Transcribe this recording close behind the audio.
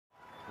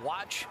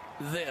Watch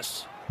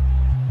this.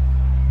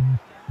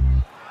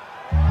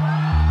 No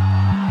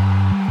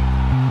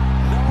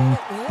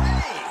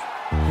way!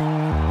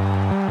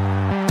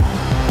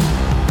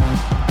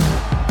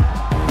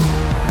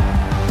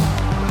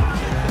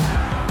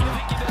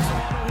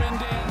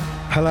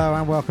 Hello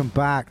and welcome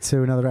back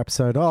to another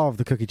episode of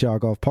the Cookie Jar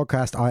Golf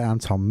Podcast. I am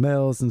Tom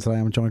Mills and today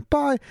I'm joined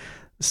by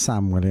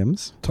Sam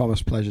Williams.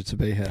 Thomas, pleasure to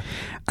be here.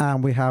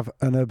 And we have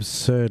an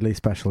absurdly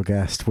special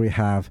guest. We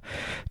have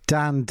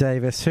Dan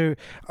Davies, who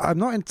I'm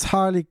not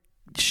entirely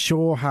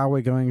sure how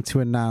we're going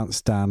to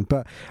announce Dan,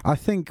 but I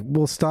think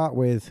we'll start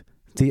with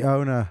the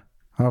owner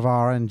of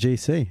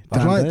RNGC.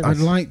 I'd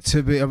like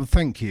to be.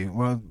 Thank you.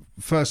 Well,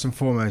 first and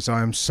foremost,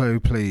 I am so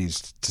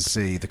pleased to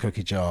see the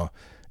Cookie Jar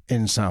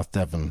in South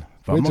Devon.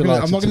 But I'm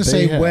not going to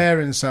say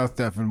where in South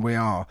Devon we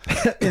are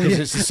because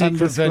it's a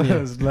secret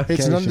venue.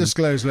 It's an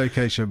undisclosed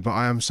location, but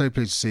I am so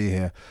pleased to see you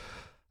here.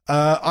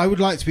 I would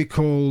like to be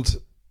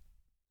called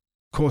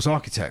course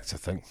architect, I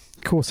think.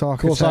 Course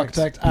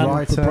architect and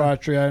writer.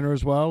 Proprietary owner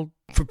as well.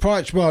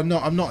 Well, no,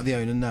 I'm not the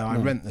owner, no. I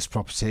rent this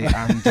property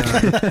and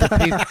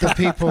the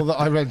people that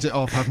I rent it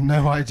off have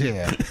no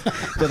idea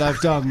that I've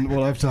done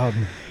what I've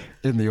done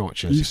in the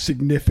orchard. You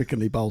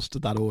significantly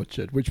bolstered that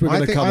orchard, which we're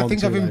going to come on to. I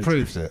think I've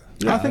improved it.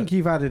 Yeah. I think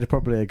you've added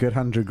probably a good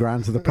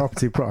 $100,000 to the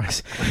property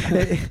price.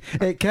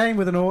 It came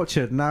with an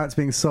orchard, and now it's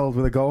being sold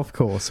with a golf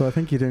course, so I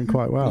think you're doing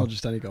quite well. Not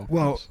just any golf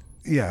course.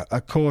 Yeah,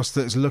 a course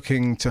that's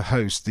looking to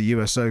host the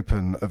US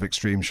Open of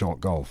extreme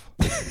short golf.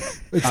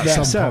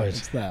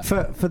 It's there.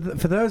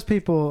 For those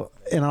people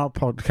in our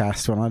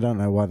podcast, well, I don't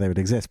know why they would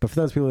exist, but for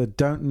those people that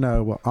don't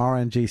know what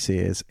RNGC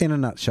is, in a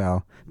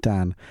nutshell,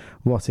 Dan,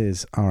 what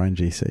is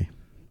RNGC?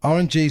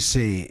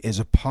 RNGC is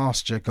a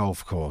pasture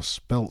golf course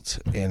built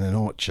in an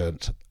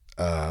orchard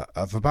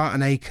of about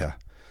an acre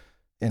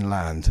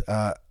inland.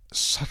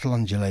 Subtle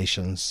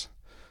undulations,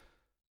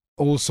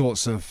 all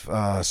sorts of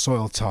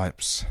soil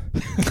types.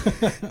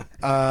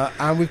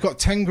 And we've got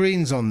 10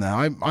 greens on there.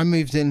 I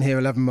moved in here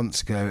 11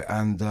 months ago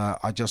and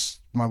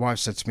my wife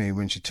said to me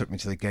when she took me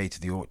to the gate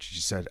of the orchard, she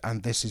said,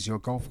 "And this is your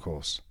golf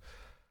course."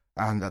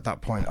 And at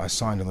that point I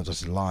signed on the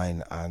dotted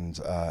line and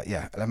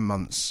 11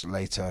 months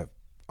later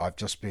I've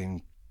just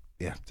been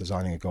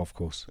designing a golf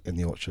course in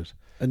the orchard.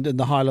 And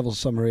the high level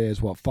summary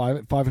is what,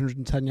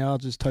 510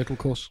 yards is total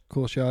course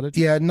yardage?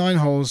 Yeah, 9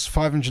 holes,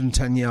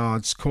 510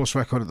 yards. Course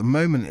record at the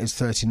moment is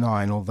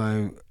 39,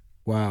 although...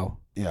 Wow.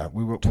 Yeah,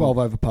 we were... 12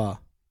 over par.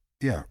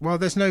 Yeah, well,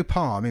 there's no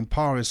par. I mean,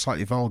 par is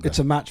slightly vulgar. It's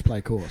a match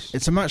play course.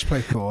 It's a match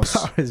play course.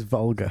 Par is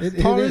vulgar.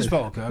 Par is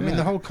vulgar. I mean,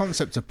 the whole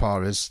concept of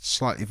par is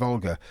slightly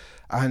vulgar,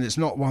 and it's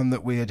not one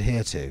that we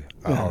adhere to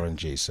at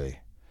RNGC.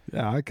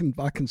 Yeah, I can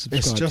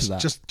subscribe to that.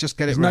 Just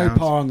get it There's round. no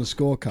par on the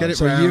scorecard. Get it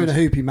so round. You and a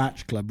Hoopy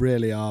Match Club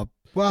really are...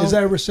 Well, is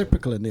there a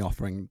reciprocal in the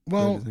offering?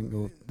 Well,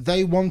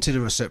 they wanted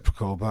a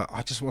reciprocal, but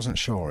I just wasn't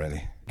sure,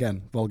 really.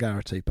 Again,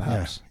 vulgarity,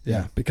 perhaps.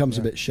 Yeah. Becomes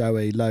a bit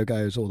showy,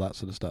 logos, all that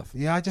sort of stuff.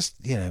 Yeah,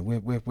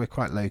 we're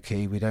quite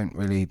low-key. We don't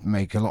really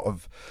make a lot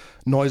of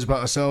noise about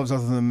ourselves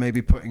other than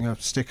maybe putting a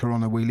sticker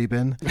on a wheelie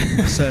bin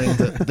saying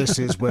that this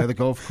is where the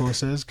golf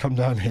course is. Come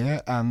down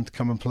here and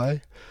come and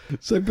play.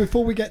 So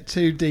before we get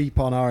too deep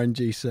on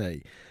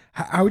RNGC,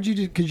 how would you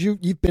do... Because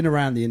you've been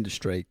around the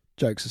industry,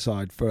 jokes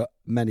aside, for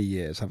many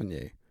years, haven't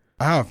you?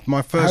 I have.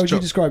 My first How would you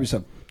describe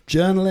yourself?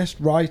 Journalist,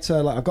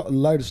 writer? Like, I've got a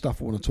load of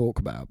stuff I want to talk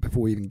about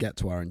before we even get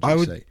to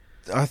RNGC.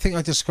 I think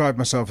I describe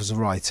myself as a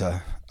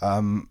writer.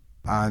 And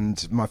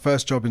my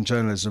first job in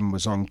journalism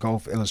was on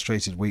Golf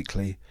Illustrated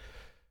Weekly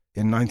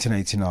in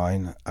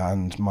 1989.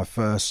 And my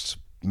first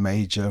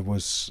major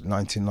was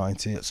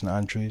 1990 at St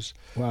Andrews.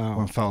 Wow.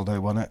 When Faldo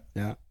won it.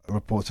 Yeah. I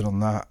reported on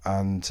that.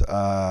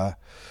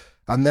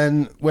 And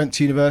then went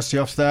to university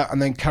after that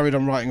and then carried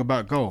on writing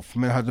about golf. I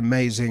mean, I had an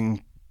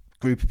amazing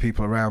group of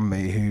people around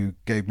me who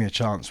gave me a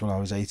chance when I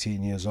was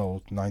 19 years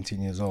old to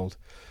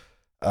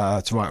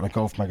write on a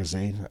golf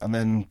magazine, and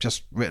then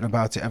just written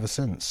about it ever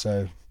since.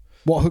 So,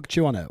 what hooked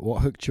you on it?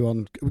 What hooked you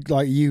on?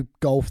 Like, you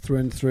golf through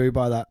and through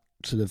by that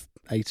sort of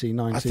 18,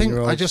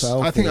 19-year-old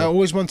self? I think I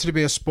always wanted to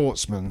be a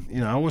sportsman.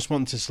 You know, I always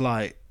wanted to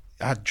I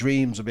had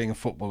dreams of being a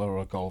footballer or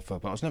a golfer,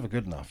 but I was never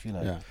good enough. You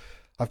know. Yeah.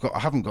 I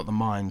haven't got the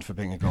mind for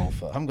being a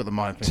golfer. I haven't got the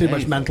mind for too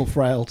much mental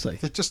frailty.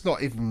 There's just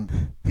not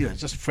even,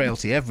 just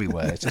frailty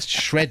everywhere. It's just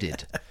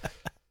shredded.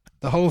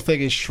 The whole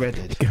thing is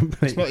shredded.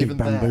 Completely it's not even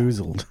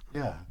bamboozled.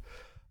 There.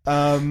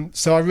 Yeah.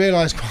 So I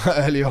realised quite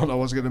early on I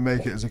wasn't going to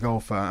make it as a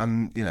golfer,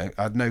 and I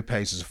had no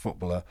pace as a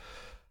footballer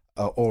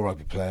or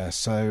rugby player.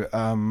 So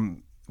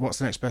what's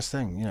the next best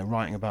thing?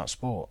 Writing about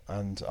sport,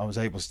 and I was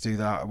able to do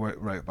that. I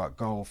wrote about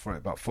golf, wrote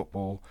about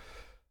football.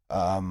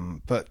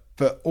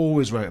 But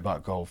always wrote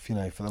about golf,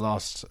 for the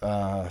last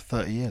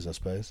 30 years, I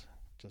suppose.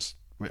 Just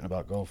written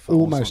about golf.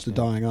 Almost a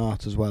dying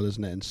art as well,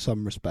 isn't it, in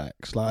some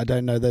respects? Like, I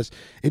don't know,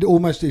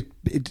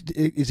 it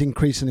is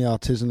increasingly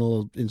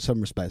artisanal in some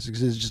respects,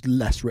 because there's just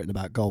less written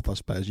about golf, I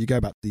suppose. You go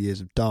back to the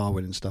years of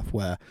Darwin and stuff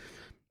where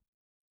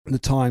the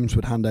Times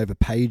would hand over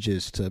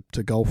pages to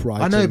golf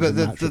writers. I know, but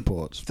and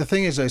reports. The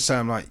thing is, though,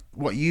 Sam, like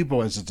what you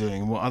boys are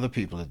doing and what other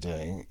people are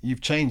doing,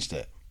 you've changed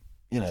it.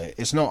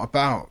 it's not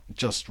about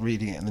just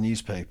reading it in the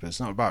newspaper. It's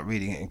not about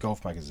reading it in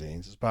golf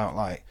magazines. It's about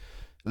like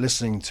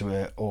listening to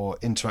it or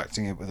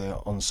interacting it with it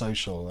on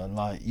social, and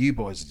like you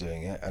boys are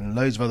doing it, and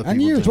loads of other people.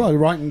 And you as well, it.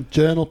 writing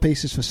journal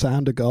pieces for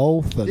Sounder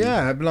Golf. And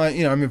Yeah, like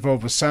I'm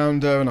involved with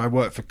Sounder, and I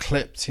work for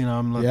Clipped.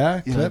 I'm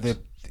like Clipped.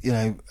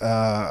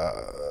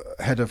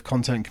 Head of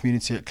content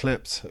community at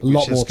Clipped. A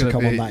lot more to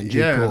come on that in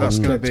due course. That's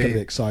going to It's going to be be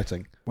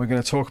exciting. We're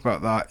going to talk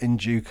about that in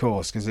due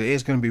course because it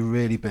is going to be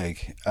really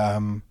big.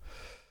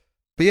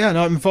 But yeah,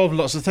 no, I'm involved in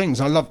lots of things.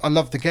 I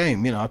love the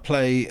game.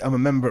 I'm a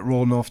member at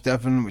Royal North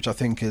Devon, which I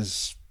think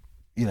is,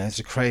 it's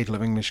a cradle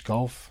of English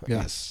golf.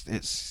 Yeah.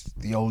 It's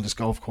the oldest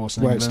golf course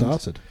in Where England. it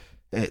started.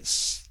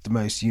 It's the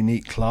most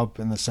unique club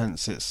in the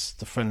sense it's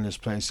the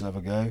friendliest place you'll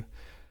ever go.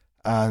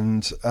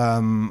 And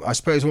I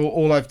suppose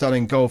all I've done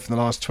in golf in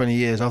the last 20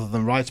 years, other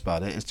than write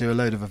about it, is do a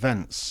load of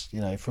events,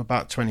 for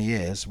about 20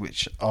 years,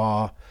 which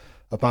are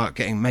about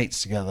getting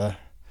mates together,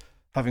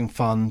 having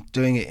fun,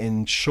 doing it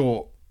in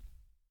short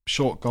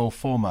golf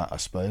format, I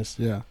suppose.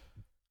 Yeah.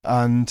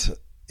 And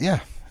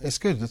yeah, it's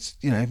good. It's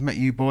met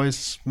you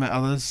boys, met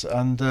others,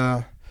 and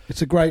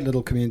it's a great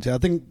little community. I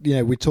think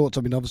we talked.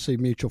 I mean, obviously,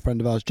 mutual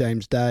friend of ours,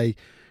 James Day.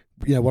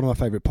 One of my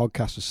favourite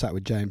podcasts was sat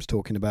with James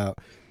talking about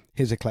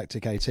his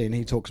eclectic 18.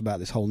 He talks about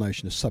this whole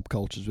notion of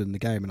subcultures within the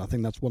game, and I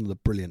think that's one of the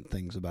brilliant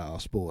things about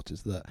our sport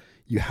is that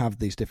you have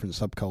these different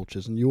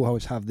subcultures, and you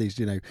always have these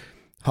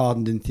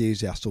hardened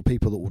enthusiasts or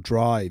people that will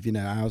drive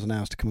hours and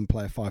hours to come and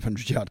play a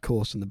 500-yard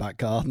course in the back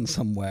garden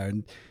somewhere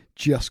and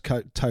just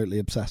totally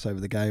obsess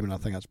over the game, and I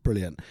think that's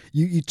brilliant.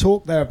 You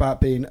talk there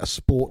about being a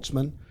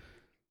sportsman.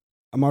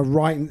 Am I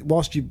right?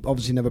 Whilst you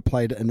obviously never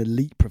played at an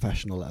elite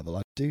professional level,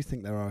 I do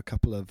think there are a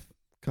couple of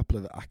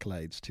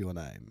accolades to your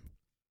name.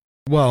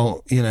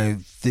 Well,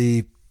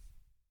 the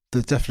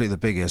definitely the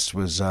biggest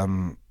was I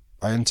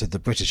entered the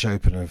British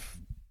Open of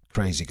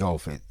Crazy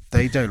Golf.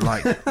 They don't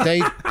like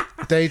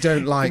they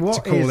don't like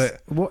to call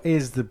it. What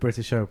is the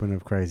British Open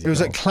of Crazy Golf? It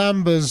was at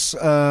Clambers.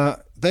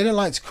 They don't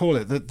like to call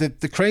it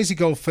the Crazy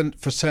Golf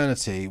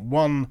fraternity.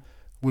 One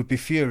would be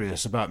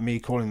furious about me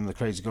calling them the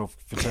Crazy Golf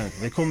fraternity.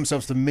 They call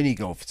themselves the Mini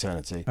Golf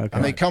fraternity,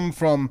 and they come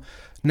from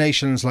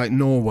nations like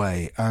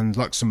Norway and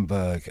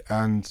Luxembourg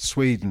and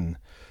Sweden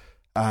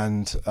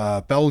and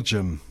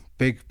Belgium.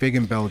 Big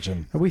in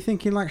Belgium. Are we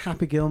thinking like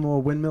Happy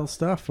Gilmore windmill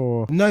stuff,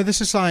 or no?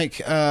 This is like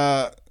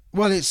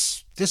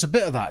there's a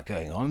bit of that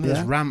going on.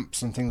 There's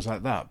ramps and things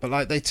like that. But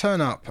like they turn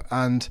up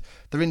and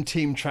they're in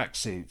team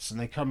tracksuits and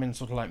they come in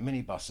sort of like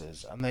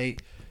minibuses and they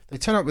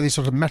turn up with these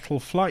sort of metal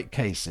flight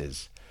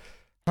cases.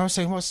 And I was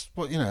saying,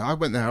 I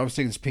went there. I was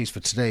doing this piece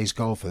for Today's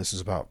Golfer. This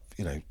is about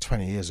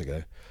 20 years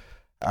ago,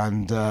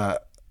 and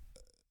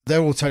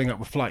they're all turning up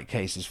with flight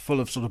cases full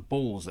of sort of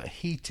balls that are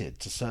heated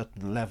to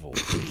certain levels,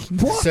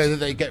 so that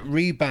they get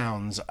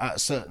rebounds at a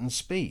certain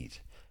speed.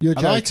 You're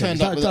and joking. I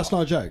turned up That's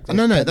not a joke.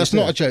 No, that's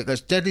not a joke.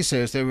 That's deadly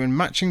serious. They were in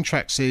matching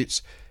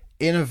tracksuits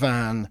in a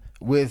van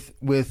with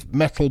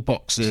metal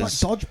boxes.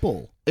 It's like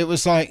dodgeball. It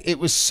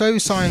was so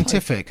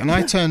scientific, and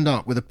I turned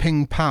up with a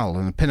Ping Pal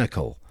and a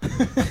Pinnacle.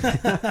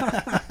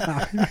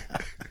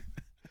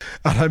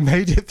 And I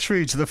made it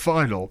through to the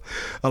final,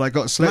 and I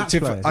got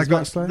selected. Match play? I got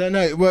match play?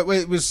 no.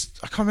 It was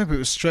I can't remember. It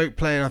was stroke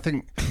play, and I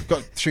think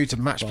got through to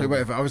match play.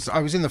 Whatever. I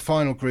was in the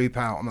final group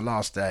out on the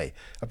last day.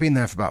 I've been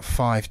there for about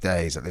 5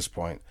 days at this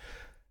point.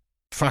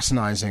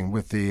 Fraternising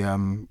with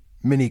the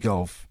mini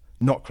golf,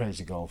 not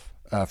Crazy Golf,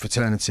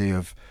 fraternity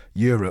of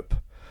Europe,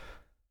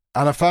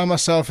 and I found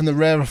myself in the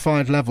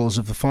rarefied levels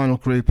of the final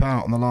group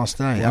out on the last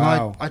day.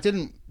 Wow. And I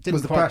didn't.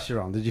 Was the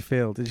pressure on? Did you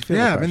feel? Yeah, the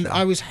pressure? I mean,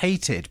 I was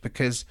hated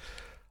because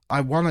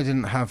I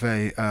didn't have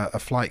a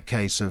flight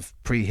case of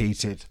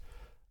preheated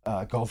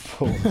golf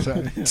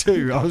balls.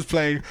 2, I was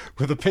playing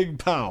with a Ping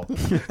Pal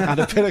and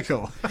a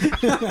Pinnacle.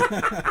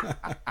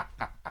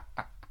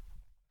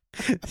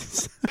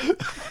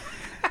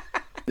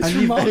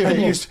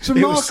 It's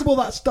remarkable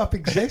that stuff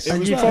exists.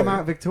 And you came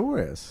out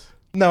victorious.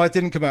 No, I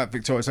didn't come out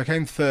victorious. I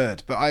came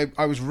 3rd, but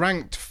I was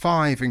ranked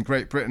 5 in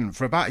Great Britain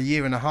for about a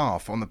year and a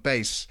half on the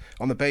basis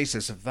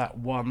of that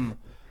one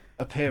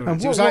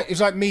appearance. And it was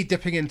like me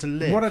dipping into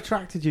live. What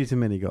attracted you to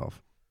mini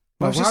golf?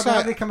 Well,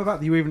 How did it come about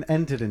that you even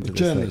entered into this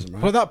journalism, thing?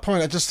 right? Well, at that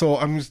point, I just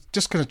thought I'm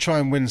just going to try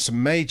and win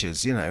some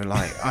majors.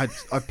 Like I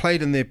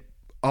played in the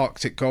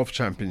Arctic Golf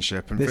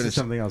Championship and This is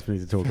something else we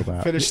need to talk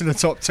about. finished in the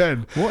top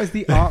 10. What is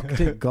the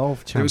Arctic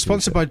Golf Championship? It was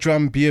sponsored by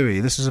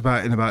Drambuie. This is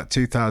in about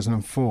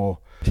 2004,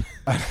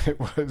 and it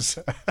was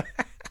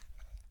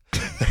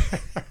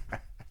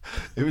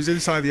it was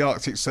inside the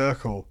Arctic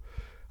Circle.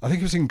 I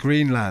think it was in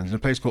Greenland, in a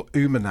place called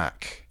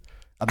Umanak,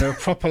 and there were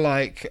proper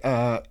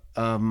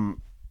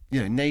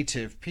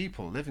native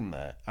people living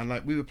there,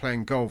 and we were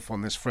playing golf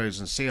on this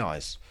frozen sea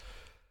ice.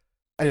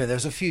 Anyway, there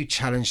was a few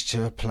Challenge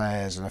Tour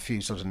players and a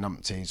few sort of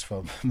numpties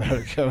from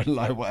America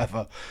and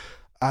whatever.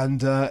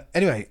 And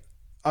anyway,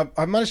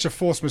 I managed to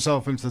force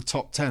myself into the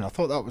top 10. I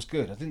thought that was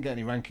good. I didn't get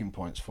any ranking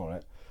points for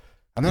it.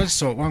 And then I just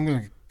thought, well, I'm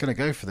going to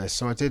go for this.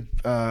 So I did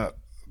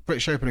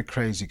British Open of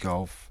Crazy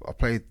Golf. I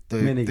played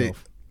the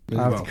as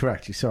I have well. to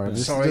correct you. Sorry.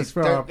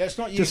 Let's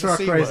not use the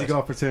C crazy word.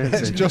 golf Let's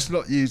opportunity. just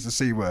not use the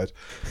C word.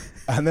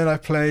 And then I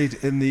played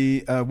in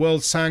the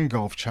World Sand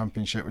Golf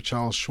Championship with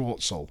Charles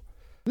Schwartzel,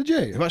 Did who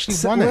you? actually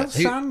won it.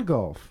 Sand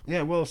golf.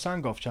 Yeah, World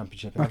Sand Golf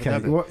Championship. in Abu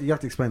Okay, Dhabi. you have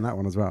to explain that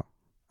one as well.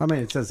 I mean,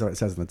 it says what it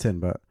says in the tin,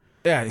 but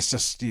Yeah, it's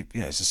just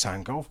it's a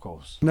sand golf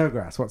course. no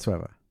grass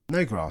whatsoever.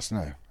 No grass,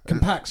 no.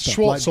 Compact stuff,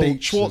 like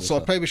beach sort of Schwartzel. I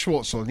stuff. played with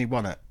Schwartzel and he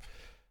won it.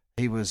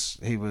 He was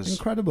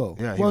Incredible.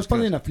 Yeah, he well, was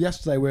funny good. enough,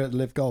 yesterday we were at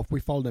Live Golf. We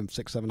followed him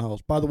 6-7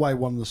 holes. By the way,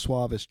 one of the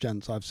suavest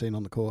gents I've seen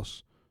on the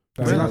course.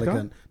 Very Was he a nice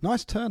elegant.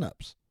 Nice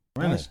turn-ups.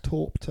 Really? Nice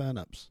torp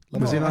turn-ups.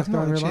 Was he a nice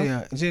guy in real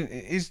life?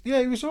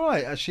 He was all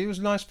right. Actually, he was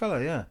a nice fellow.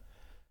 Yeah,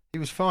 he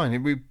was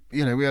fine. We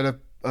had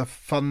a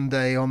fun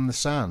day on the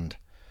sand,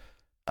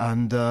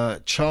 and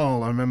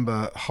Charles, I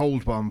remember,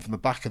 holed one from the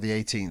back of the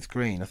 18th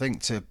green, I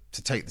think, to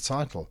take the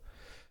title.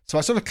 So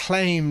I sort of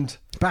claimed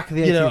Back of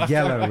the 18th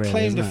yellow. I really,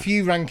 claimed isn't a it?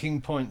 few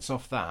ranking points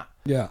off that.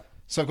 Yeah.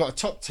 So I've got a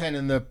top 10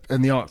 in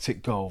the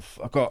Arctic Golf.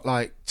 I've got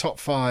like top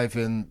 5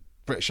 in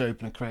British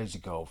Open and Crazy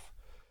Golf.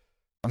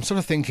 I'm sort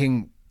of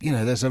thinking,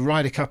 there's a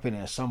Ryder Cup in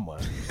here somewhere.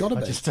 Gotta I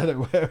be. just don't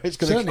know where it's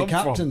going to Certainly come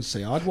from.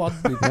 captaincy. I'd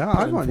want to be Yeah, I'd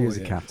putting want to for use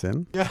a you.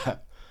 captain. Yeah.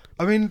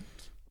 I mean,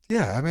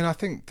 I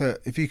think that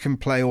if you can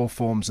play all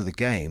forms of the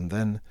game,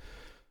 then,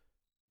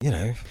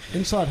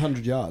 Inside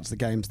 100 yards, the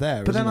game's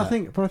there. But then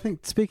isn't I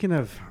think speaking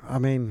of, I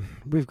mean,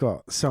 we've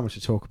got so much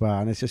to talk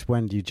about, and it's just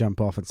when do you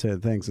jump off on certain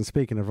things. And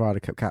speaking of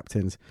Ryder Cup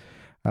captains,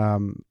 I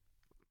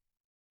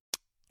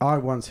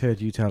once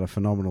heard you tell a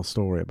phenomenal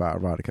story about a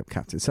Ryder Cup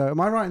captain. So am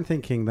I right in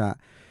thinking that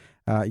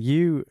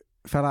you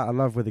fell out of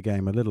love with the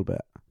game a little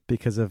bit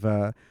because of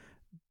the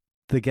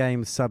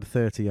game sub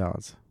 30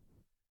 yards?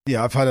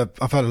 Yeah, I've had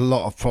a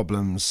lot of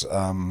problems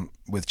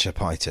with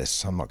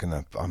chipitis. I'm not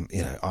gonna.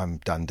 I'm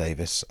Dan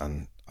Davis,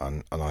 and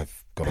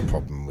I've got a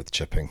problem with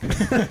chipping.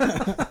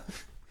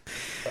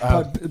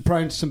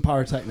 prone to some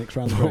pyrotechnics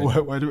around the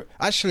green.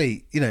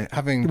 Actually,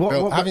 having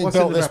What's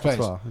built in the this place.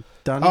 repertoire?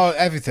 Done? Oh,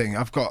 everything.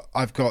 I've got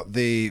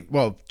the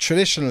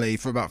traditionally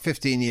for about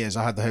 15 years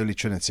I had the Holy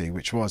Trinity,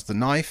 which was the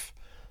knife,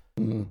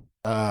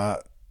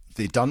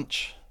 the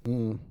dunch,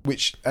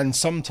 and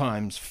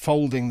sometimes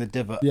folding the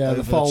divot. Yeah,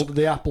 over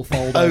the apple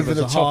fold over is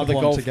the a top hard of the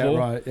one golf to get ball.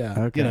 right. Yeah,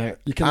 Okay.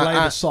 you can lay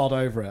the sod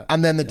over it,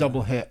 and then the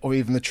double hit or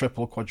even the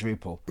triple,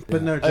 quadruple,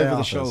 But no over J. the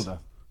Arthurs. shoulder.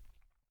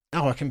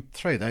 Oh, I can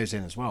throw those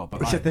in as well.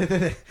 But like,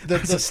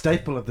 That's a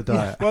staple of the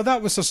diet. well,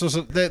 that was sort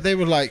of they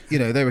were like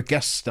they were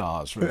guest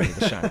stars really.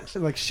 The Shanks,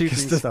 Like shooting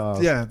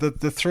stars. Yeah,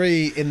 the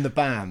three in the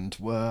band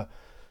were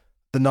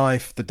the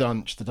knife, the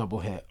dunch, the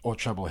double hit or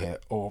treble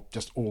hit, or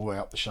just all the way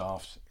up the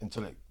shaft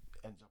until it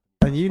ends up.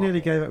 And you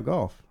nearly gave up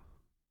golf.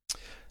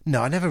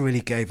 No, I never really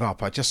gave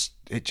up. It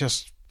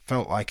just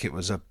felt like it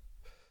was a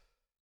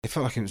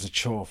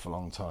chore for a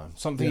long time.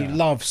 Something you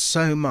love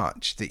so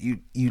much that you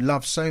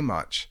love so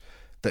much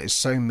that is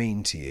so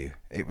mean to you.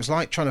 It was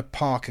like trying to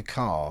park a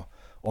car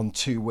on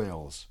 2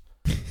 wheels,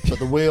 but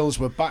the wheels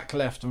were back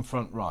left and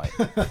front right.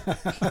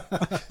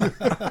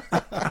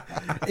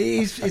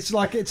 it's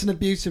like it's an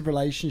abusive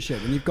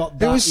relationship, and you've got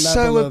that It was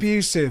level so of,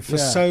 abusive for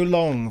so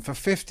long, for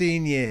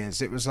 15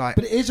 years. It was like,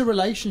 But it is a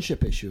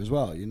relationship issue as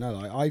well.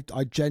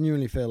 I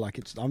genuinely feel like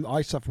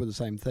I suffer with the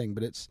same thing,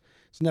 but it's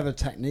never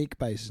technique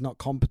based. It's not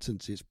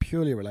competency. It's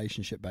purely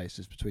relationship based.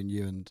 It's between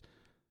you and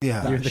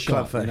yeah, that You're the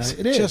shot, club face.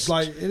 It is Just-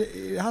 like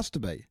it has to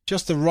be.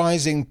 just the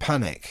rising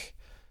panic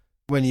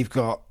when you've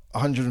got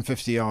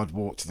 150-yard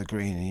walk to the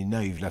green and you know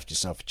you've left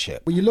yourself a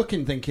chip. Well, you're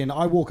looking, thinking.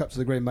 I walk up to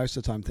the green most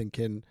of the time,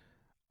 thinking,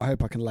 I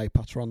hope I can lay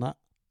putter on that.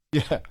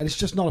 Yeah. And it's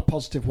just not a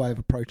positive way of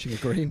approaching a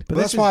green. But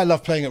that's why I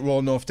love playing at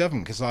Royal North Devon,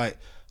 because I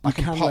can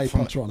can lay putt from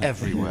putter on it.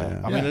 everywhere.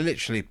 Yeah. I mean, Yeah. I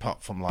literally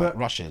putt from like But-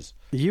 rushes.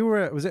 You were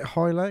at, was it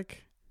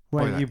Hoylake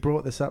when Hoylake. you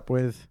brought this up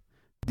with?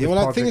 Yeah,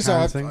 well, the Podrick thing is,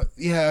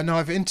 Harrington?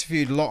 I've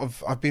interviewed a lot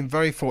of. I've been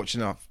very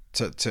fortunate enough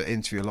to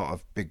interview a lot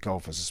of big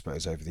golfers, I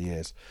suppose, over the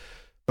years.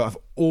 But I've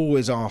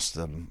always asked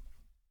them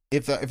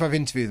if I've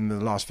interviewed them in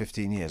the last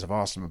 15 years. I've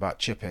asked them about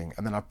chipping,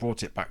 and then I've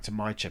brought it back to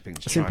my chipping.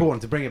 It's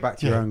important to bring it back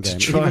to your own to game,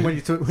 try even when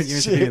and- you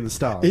interview in the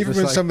stars. Even It's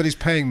when like, somebody's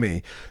paying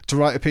me to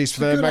write a piece for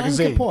It's a their good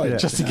magazine, anchor point.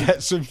 just to Yeah.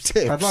 get some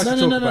tips. I'd like No,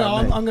 to no, no, talk no.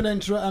 about me.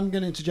 I'm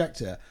going to interject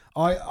here.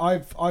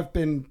 I've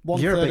been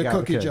You're a 1/3 big a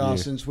cookie advocate, jar you.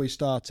 since we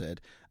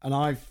started, and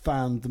I've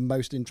found the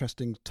most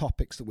interesting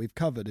topics that we've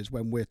covered is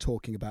when we're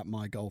talking about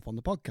my golf on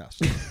the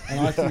podcast, and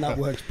I think that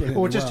works brilliantly.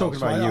 Or just well.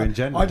 talking about you in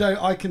general.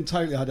 I can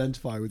totally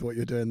identify with what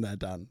you're doing there,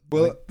 Dan.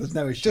 Well, Like, there's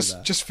no issue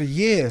there. just for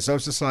years, I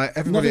was just like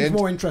everybody. Nothing's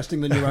more interesting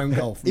than your own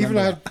golf. Even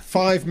I remember had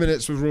 5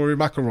 minutes with Rory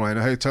McIlroy in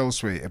a hotel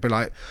suite. I'd be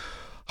like,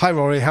 "Hi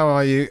Rory, how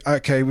are you?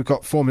 Okay, we've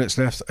got 4 minutes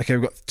left. Okay,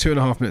 we've got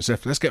 2.5 minutes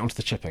left. Let's get on to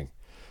the chipping."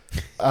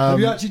 Have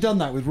you actually done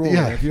that with Rory?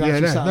 Yeah, Have you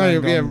actually sat there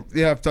and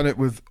gone, I've done it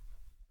with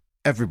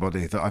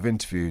everybody that I've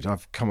interviewed.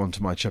 I've come on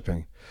to my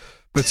chipping,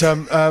 but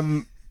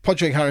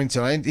Podrick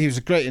Harrington, he was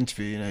a great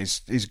interview.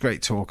 He's a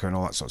great talker and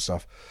all that sort of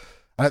stuff.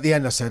 And at the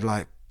end, I said,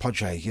 like,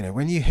 Podrick,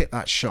 when you hit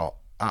that shot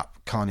at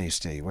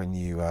Carnoustie when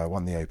you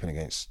won the Open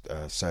against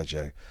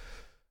Sergio,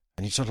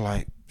 and you sort of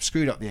like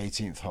screwed up the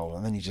 18th hole,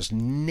 and then he just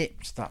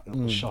nipped that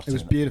little shot. It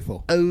was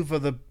beautiful. Over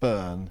the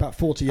burn. About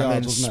 40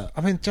 yards, wasn't it?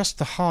 I mean, just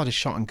the hardest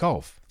shot in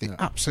golf. The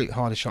absolute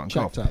hardest shot in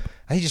golf. Up.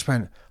 And he just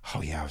went,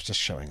 oh yeah, I was just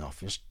showing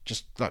off. It was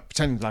just like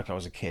pretending like I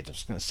was a kid. I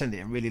was going to send it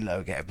in really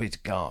low, get everybody to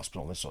gasp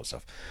and all this sort of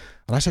stuff.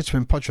 And I said to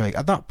him, Padraig,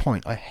 at that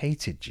point, I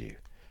hated you.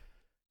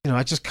 You know,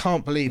 I just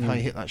can't believe how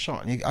you hit that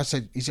shot.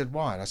 And he said,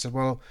 why? And I said,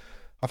 well,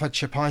 I've had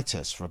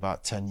chipitis for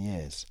about 10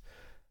 years.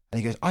 And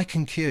he goes, I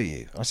can cure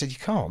you. I said, you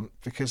can't,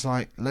 because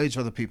like loads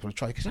of other people have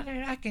tried. He goes,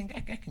 I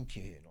can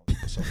cure you.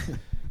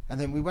 And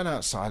then we went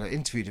outside. I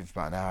interviewed him for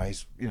about an hour.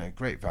 He's, you know,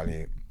 great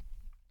value.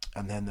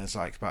 And then there's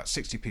like about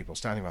 60 people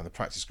standing around the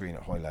practice green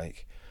at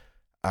Hoylake.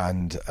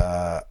 And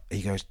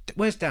he goes,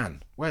 where's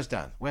Dan? Where's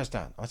Dan? Where's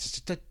Dan? I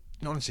said,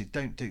 honestly,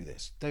 don't do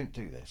this. Don't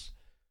do this.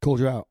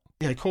 Called you out?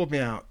 Yeah, he called me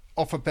out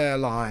off a bare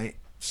lie,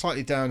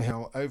 slightly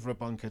downhill, over a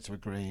bunker to a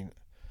green.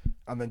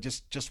 And then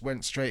just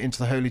went straight into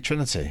the Holy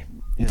Trinity.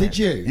 Did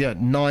you? Yeah,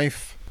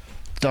 knife,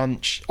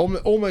 dunch,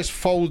 almost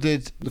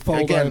folded. The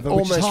fold again, over,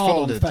 almost which is hard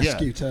folded, on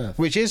fescue turf.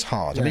 which is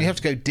hard. I mean, you have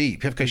to go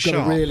deep. You have to go You've sharp.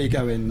 got to really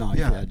go in knife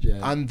edge.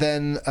 Yeah. And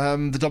then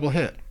the double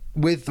hit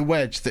with the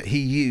wedge that he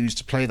used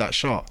to play that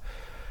shot.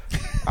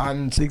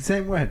 And The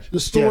same wedge. The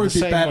story would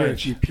be better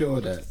wedge. if you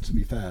pured it. To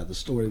be fair, the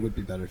story would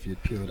be better if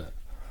you'd pured it.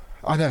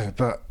 I know,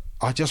 but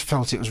I just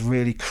felt it was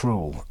really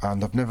cruel,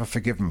 and I've never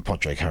forgiven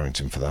Padraig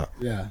Harrington for that.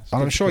 Yeah,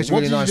 and I'm sure he's a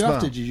really nice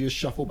man. Did you just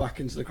shuffle back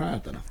into the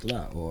crowd then after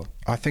that, or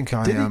I think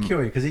I Did he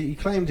cure you? Because he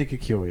claimed he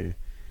could cure you.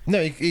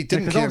 No, he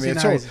didn't Because cure me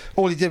at obviously all.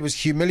 now All he did was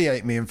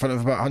humiliate me in front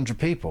of about 100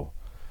 people.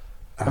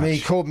 I mean,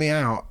 he called me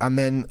out and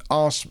then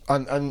asked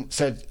and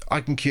said,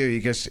 I can cure you. He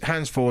goes,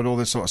 hands forward, all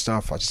this sort of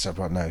stuff. I just said,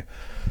 well, no.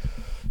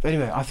 But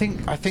anyway, I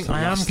think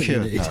I am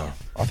cured now.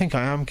 I think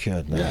I am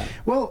cured now. yeah?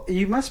 Well,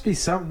 you must be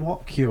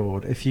somewhat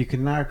cured if you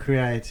can now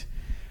create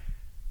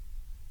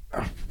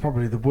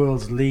probably the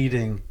world's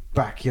leading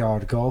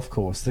backyard golf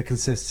course that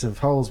consists of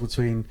holes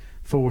between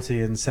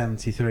 40 and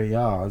 73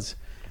 yards,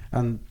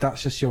 and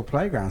that's just your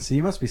playground. So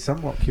you must be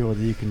somewhat cured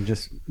that you can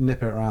just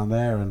nip it around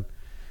there. And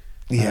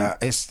Yeah,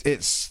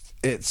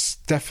 it's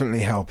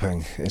definitely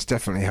helping. It's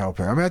definitely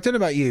helping. I mean, I don't know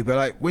about you, but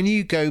like when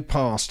you go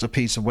past a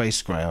piece of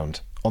waste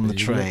ground on the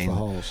You look for train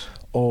holes.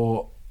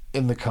 or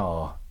in the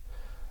car,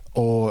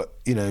 or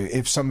you know,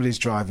 if somebody's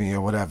driving you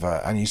or whatever,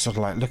 and you sort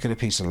of like look at a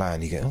piece of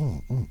land, you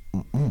go,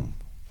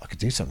 I could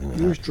do something with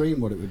You that. always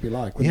dream what it would be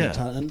like.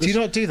 Yeah. Do you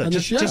not do that?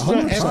 Just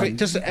not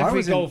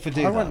every golfer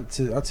do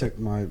that. I took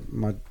my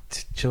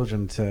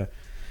children to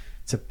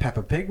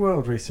Peppa Pig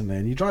World recently,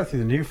 and you drive through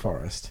the New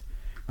Forest,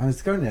 and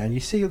it's going there, and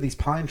you see all these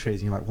pine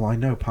trees, and you're like, well, I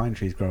know pine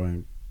trees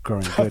growing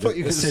good. I thought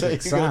you were going to say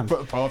acidic sand. put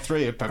a par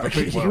 3 at Peppa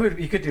Pig World.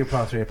 You could do a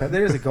par 3 at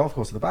There is a golf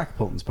course at the back of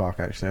Pulton's Park,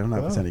 actually. I don't know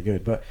if it's any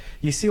good, but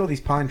you see all these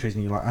pine trees,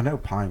 and you're like, I know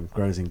pine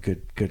grows in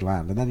good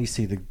land. And then you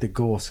see the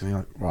gorse, and you're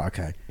like, right,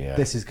 okay,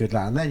 this is good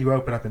land. And then you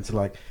open up into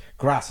like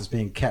grass that's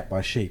being kept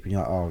by sheep, and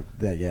you're like, oh,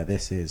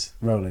 this is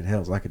rolling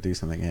hills. I could do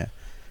something here.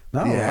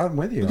 No, I'm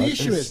with you. But the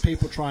issue is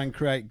people try and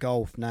create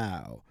golf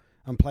now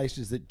and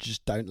places that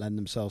just don't lend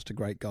themselves to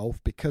great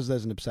golf because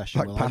there's an obsession.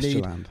 Like well, pasture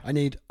land. I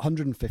need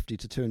 150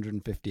 to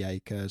 250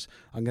 acres.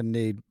 I'm going to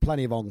need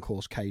plenty of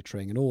on-course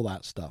catering and all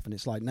that stuff. And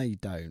it's like, no, you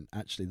don't.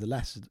 Actually, the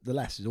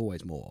less is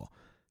always more.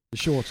 The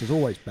shorter is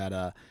always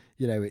better.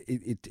 You know,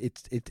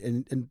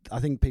 and I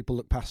think people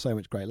look past so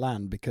much great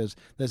land because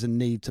there's a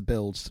need to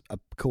build a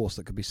course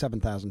that could be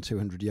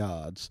 7,200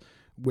 yards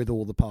with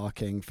all the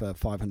parking for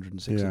 500 and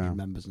 600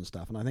 members and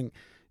stuff. And I think,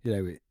 you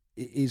know,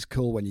 it is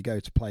cool when you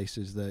go to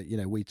places that, you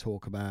know, we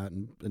talk about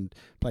and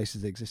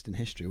places that exist in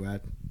history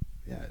where,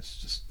 it's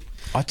just...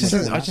 I just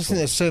think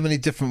there's so many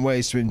different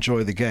ways to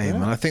enjoy the game.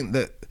 And I think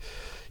that,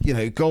 you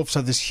know, golf's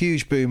had this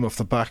huge boom off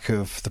the back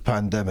of the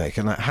pandemic.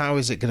 And like, how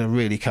is it going to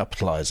really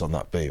capitalise on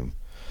that boom?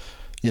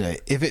 You know,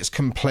 if it's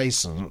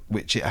complacent,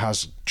 which it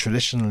has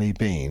traditionally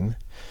been,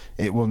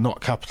 it will not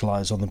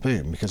capitalise on the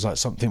boom because like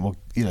something will,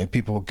 you know,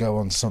 people will go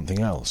on to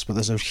something else. But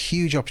there's a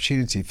huge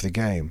opportunity for the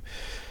game.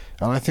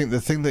 And I think the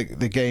thing that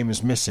the game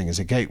is missing is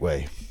a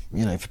gateway,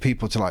 you know, for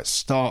people to like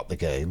start the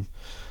game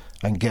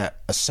and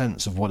get a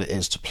sense of what it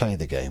is to play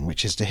the game,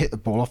 which is to hit the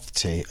ball off the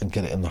tee and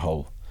get it in the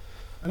hole.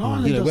 And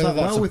Ireland you know, does whether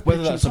that that's well with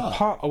whether pitch that's and a putt.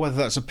 putt or whether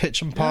that's a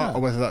pitch and putt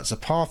or whether that's a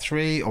par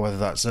 3 or whether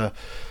that's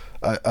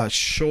a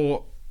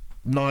short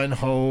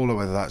 9-hole or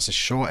whether that's a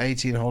short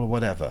 18-hole or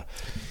whatever.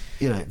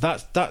 You know,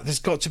 that there's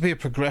got to be a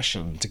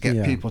progression to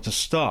get people to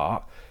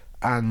start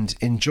and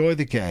enjoy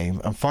the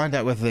game and find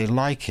out whether they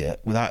like it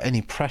without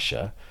any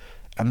pressure,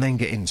 and then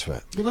get into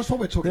it. Well, that's what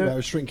we're talking about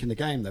with shrinking the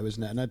game, though,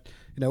 isn't it? And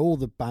you know, all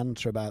the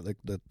banter about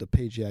the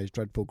PGA's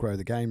dreadful grow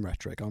the game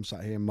rhetoric. I'm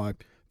sat here in my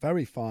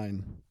very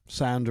fine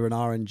Sounder and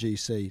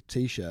RNGC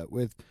T-shirt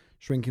with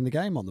shrinking the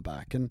game on the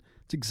back, and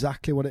it's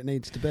exactly what it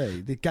needs to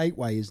be. The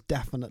gateway is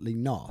definitely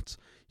not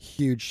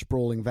huge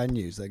sprawling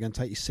venues that are going to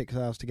take you 6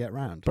 hours to get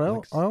round.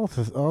 But I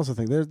also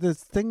think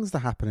there's things that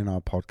happen in our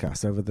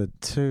podcast over the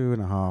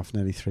 2.5,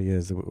 nearly 3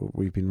 years that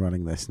we've been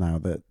running this now,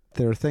 that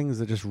there are things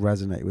that just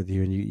resonate with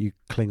you and you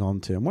cling on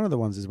to. And one of the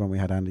ones is when we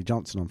had Andy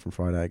Johnson on from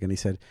Friday, and he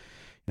said,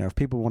 you know, if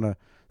people want to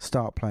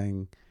start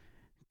playing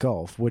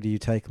golf, where do you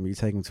take them? You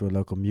take them to a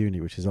local muni,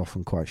 which is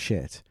often quite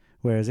shit.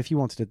 Whereas if you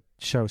wanted to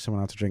show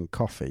someone how to drink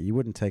coffee, you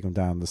wouldn't take them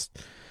down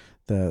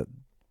the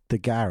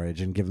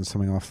garage and give them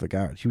something off the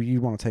garage.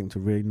 You want to take them to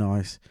a really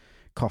nice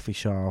coffee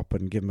shop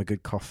and give them a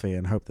good coffee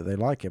and hope that they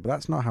like it. But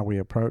that's not how we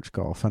approach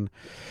golf. And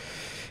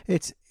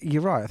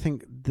you're right. I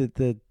think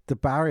the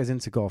barriers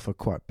into golf are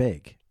quite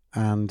big,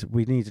 and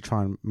we need to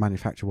try and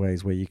manufacture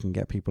ways where you can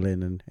get people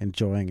in and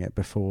enjoying it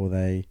before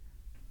they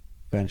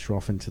venture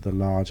off into the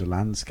larger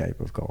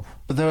landscape of golf.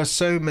 But there are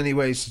so many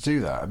ways to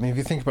do that. I mean, if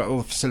you think about all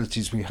the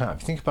facilities we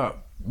have, think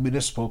about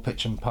municipal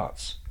pitch and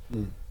putts. I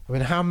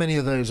mean, how many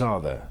of those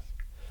are there?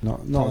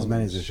 Not as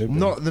many as there should be.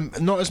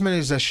 Not as many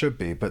as there should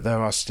be, but there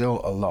are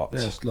still a lot.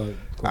 Yes,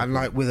 and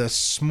like with a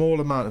small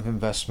amount of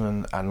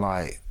investment and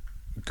like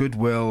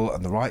goodwill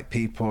and the right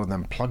people, and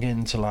then plug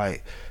into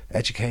like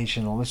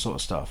education, all this sort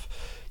of stuff,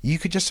 you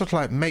could just sort of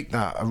like make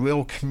that a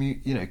real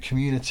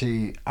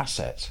community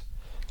asset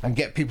and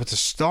get people to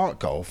start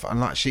golf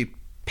and actually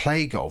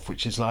play golf,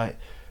 which is like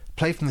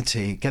play from the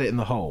tee, get it in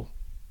the hole.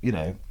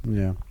 Yeah.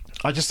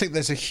 I just think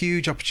there's a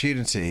huge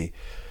opportunity,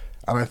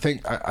 and I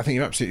think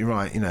you're absolutely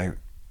right.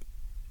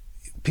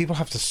 People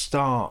have to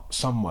start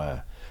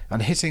somewhere,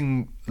 and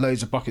hitting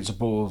loads of buckets of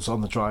balls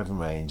on the driving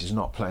range is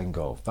not playing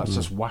golf. That's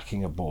just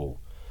whacking a ball.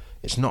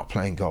 It's not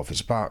playing golf.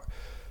 It's about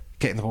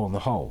getting the ball in the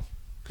hole,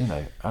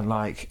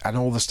 and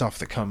all the stuff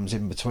that comes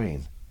in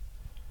between,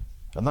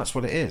 and that's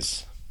what it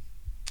is.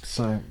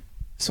 So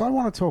I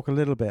want to talk a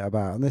little bit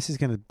about, and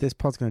this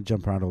pod's gonna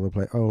jump around all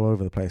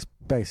over the place,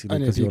 basically,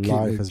 because your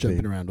life has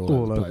been around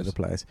all over the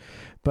place.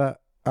 But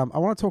I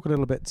want to talk a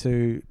little bit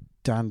to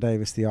Dan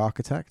Davies, the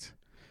architect.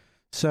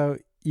 So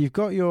you've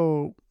got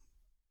your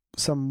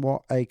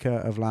somewhat acre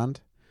of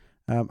land.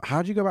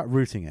 How do you go about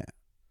routing it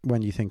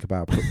when you think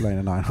about laying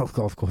a 9-hole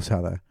golf course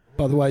out there?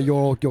 By the way,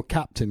 your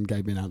captain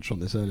gave me an answer on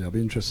this earlier. I'll be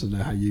interested to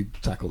know how you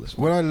tackle this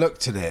one. When I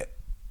looked at it,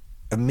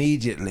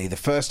 immediately, the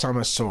first time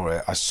I saw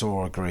it, I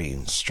saw a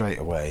green straight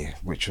away,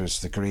 which was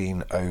the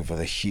green over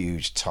the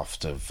huge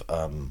tuft of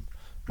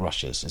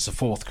rushes. It's a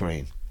 4th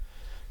green.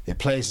 It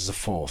plays as a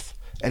 4th.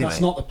 Anyway,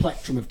 that's not the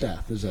plectrum of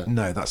death, is it?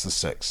 No, that's the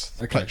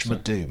 6th. Okay, Plectrum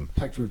of doom.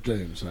 Plectrum of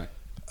doom, sorry.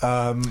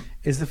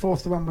 Is the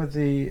 4th the one with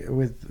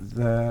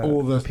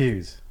the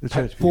pews? The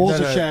church pews? 4's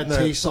a shared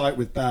tee site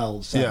with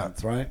bells.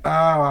 7th, right? Oh,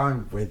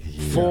 I'm with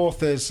you.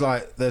 4th is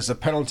like there's a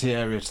penalty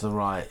area to the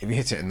right. If you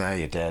hit it in there,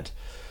 you're dead.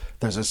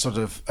 There's a sort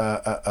of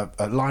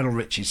a Lionel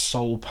Richie's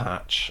soul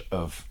patch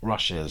of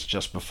rushes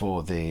just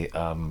before the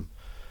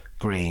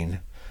green,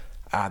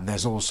 and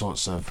there's all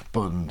sorts of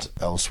bund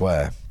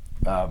elsewhere.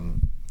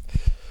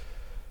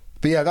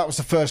 But yeah, that was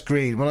the first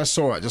green. When I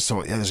saw it, I just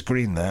thought, yeah, there's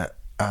green there,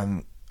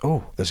 and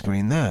there's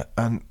green there,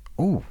 and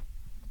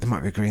there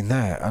might be a green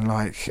there, and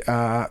like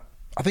I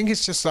think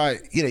it's just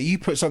like you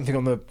put something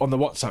on the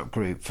WhatsApp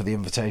group for the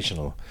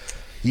Invitational.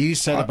 You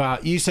said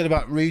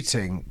about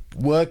routing,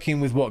 working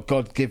with what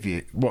God give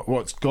you,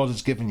 what God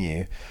has given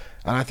you,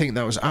 and I think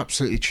that was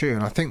absolutely true.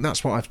 And I think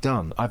that's what I've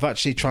done. I've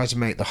actually tried to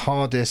make the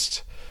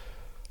hardest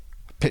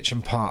pitch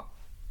and putt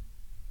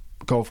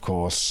golf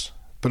course,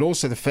 but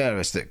also the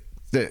fairest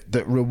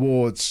that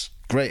rewards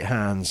great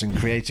hands and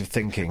creative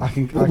thinking.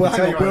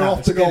 We're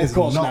off the golf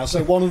course now.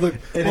 So one of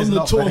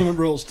the tournament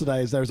rules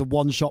today is there is a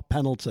 1-shot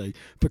penalty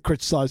for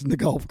criticising the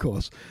golf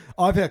course.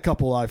 I've hit a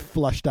couple I've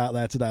flushed out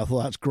there today. I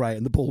thought that's great,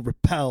 and the ball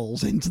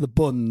repels into the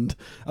bund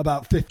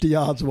about 50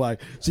 yards away.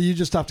 So you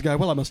just have to go,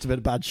 well, I must have hit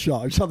a bad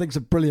shot, which I think is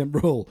a brilliant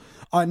rule.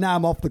 Now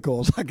I'm off the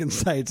course. I can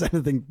say it's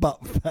anything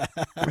but fair.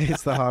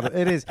 It's the hardest.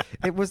 It is.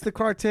 It was the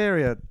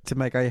criteria to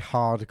make a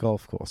hard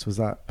golf course. Was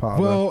that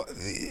part of it?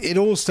 It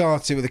all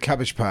started with a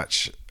cabbage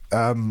patch.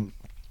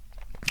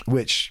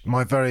 Which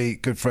my very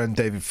good friend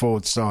David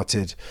Ford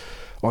started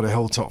on a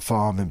hilltop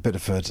farm in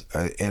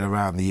Bideford in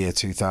around the year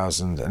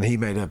 2000, and he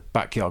made a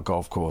backyard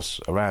golf course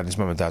around his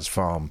mum and dad's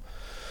farm,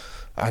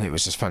 and it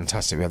was just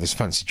fantastic. We had this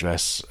fancy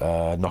dress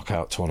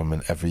knockout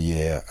tournament every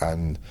year,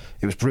 and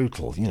it was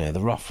brutal. The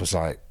rough was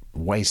like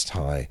waist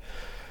high.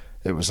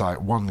 It was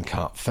like 1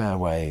 cut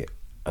fairway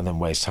and then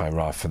waist high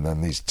rough, and then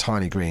these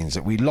tiny greens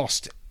that we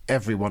lost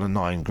every 1 of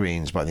 9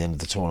 greens by the end of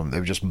the tournament. They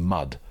were just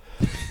mud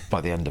by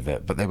the end of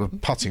it, but they were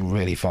putting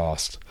really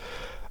fast,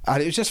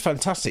 and it was just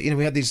fantastic.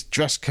 We had these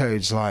dress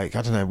codes like,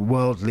 I don't know,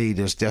 world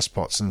leaders,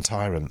 despots and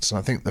tyrants, and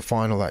I think the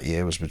final that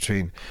year was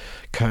between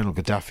Colonel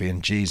Gaddafi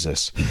and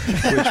Jesus,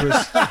 which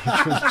was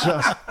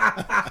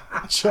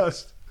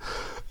just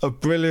a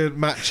brilliant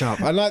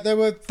matchup. And like there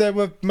were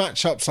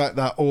matchups like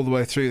that all the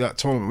way through that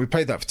tournament. We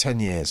played that for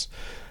 10 years,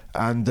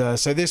 and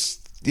so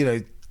this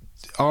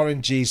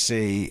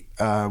RNGC,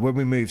 when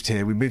we moved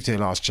here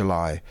last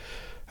July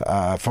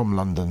from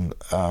London,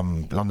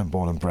 London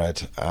born and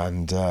bred,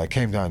 and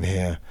came down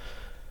here,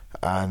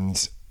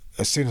 and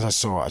as soon as I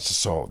saw it, I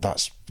just thought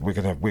we're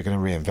gonna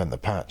reinvent the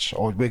patch,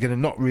 or we're gonna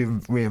not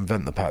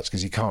reinvent the patch,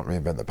 because you can't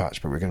reinvent the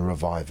patch, but we're gonna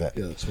revive it.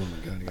 Yeah, that's what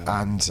I'm going to go.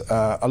 And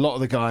a lot of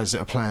the guys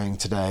that are playing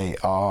today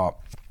are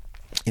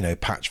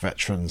patch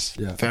veterans.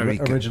 Yeah. Very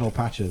good. Original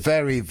patches.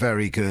 Very,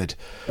 very good.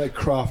 Very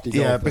crafty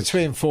golfers. Yeah,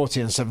 between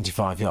 40 and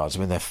 75 yards. I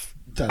mean,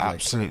 Totally.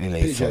 Absolutely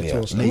lethal. PGA Yeah.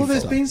 Tour stuff. Well,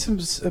 there's Lethal. been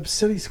some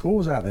silly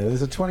scores out there.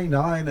 There's a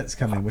 29 that's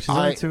coming, which is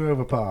only 2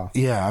 over par.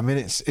 Yeah, I mean,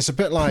 it's a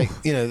bit like,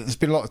 there's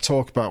been a lot of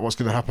talk about what's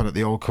going to happen at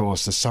the Old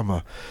Course this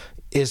summer.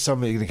 Is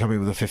somebody going to come in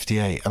with a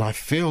 58? And I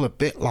feel a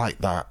bit like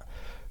that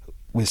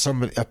with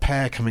a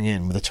pair coming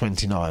in with a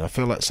 29. I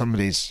feel like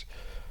somebody's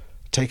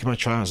taken my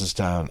trousers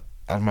down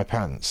and my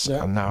pants,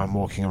 and now I'm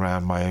walking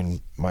around my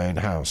own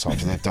house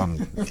after they've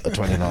done a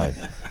 29.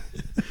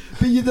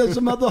 But there's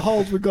some other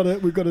holes we've got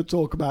to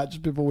talk about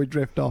just before we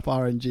drift off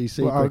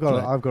RNGC. Well,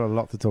 I've got a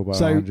lot to talk about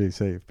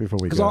RNGC before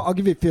we go. Because I'll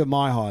give you a few of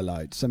my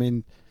highlights. I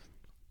mean,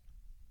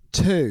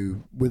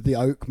 2 with the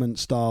Oakman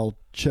style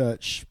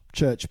church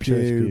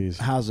pew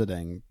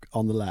hazarding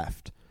on the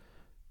left,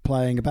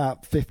 playing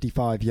about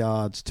 55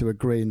 yards to a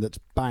green that's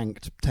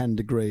banked 10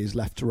 degrees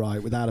left to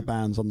right with out of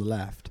bounds on the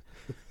left.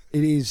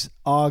 It is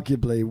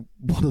arguably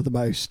one of the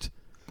most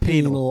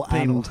penal.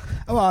 And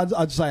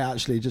I'd say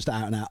actually just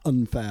out and out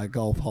unfair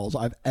golf holes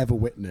I've ever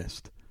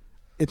witnessed.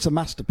 It's a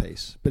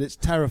masterpiece, but it's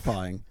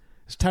terrifying.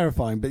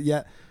 But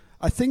yet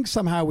I think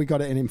somehow we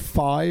got it in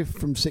 5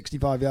 from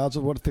 65 yards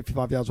or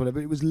 55 yards, whatever.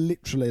 It was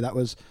literally, that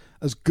was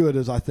as good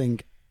as I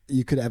think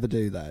you could ever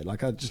do there.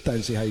 Like, I just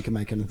don't see how you can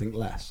make anything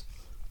less.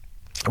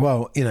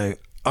 Well,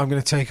 I'm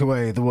going to take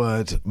away the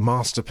word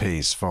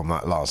masterpiece from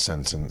that last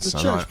sentence. The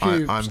church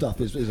pew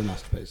stuff is a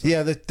masterpiece.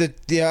 Yeah,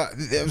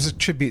 it was a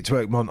tribute to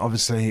Oakmont.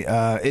 Obviously,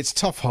 it's a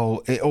tough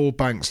hole. It all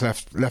banks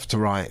left to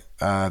right.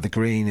 The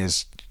green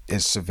is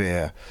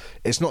severe.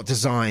 It's not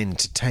designed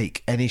to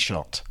take any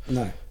shot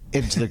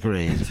into the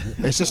green.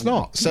 It's just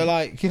not. So,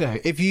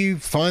 if you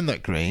find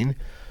that green,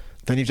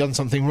 then you've done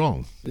something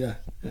wrong. Yeah.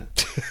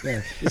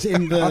 It's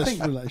inverse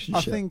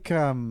relationship.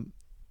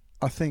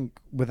 I think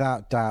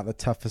without doubt the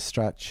toughest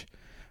stretch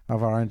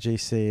of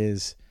RNGC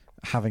is,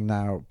 having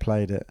now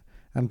played it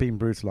and been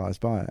brutalised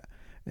by it,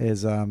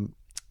 is 7,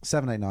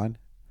 8, 9.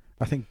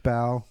 I think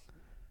Bell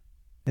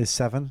is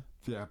 7.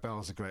 Yeah,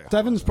 Bell's a great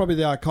hole. 7's probably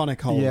the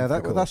iconic hole. Yeah,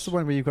 that's the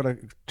one where you've got to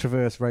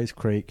traverse Race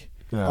Creek.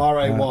 Yeah.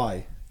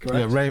 R-A-Y.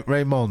 Correct? Yeah,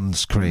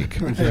 Raymond's Creek.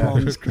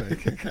 Raymond's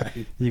Creek,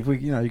 okay.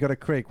 You've got a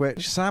creek,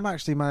 which Sam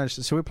actually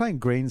managed. So we're playing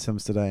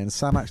greensums today, and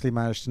Sam actually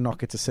managed to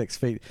knock it to 6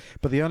 feet.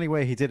 But the only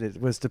way he did it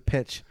was to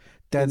pitch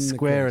dead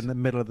square in the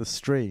middle of the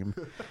stream,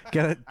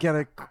 get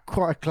a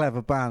quite a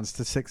clever bounce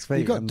to 6 feet.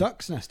 You've got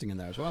ducks nesting in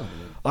there as well, haven't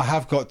you? I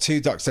have got 2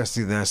 ducks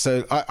nesting there.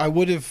 So I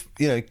would have,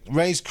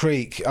 Ray's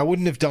Creek, I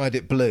wouldn't have dyed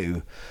it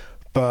blue,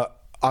 but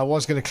I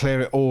was going to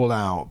clear it all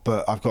out.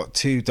 But I've got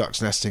 2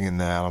 ducks nesting in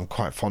there, and I'm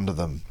quite fond of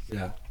them.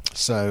 Yeah.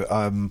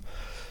 So,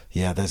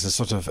 there's a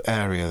sort of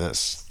area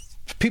that's...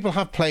 People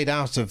have played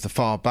out of the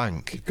far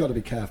bank. You've got to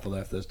be careful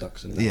there if there's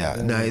ducks in there.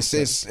 Yeah, no, it's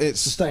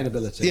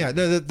sustainability. Yeah,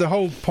 no, the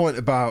whole point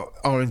about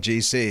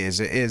RNGC is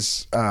it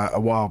is a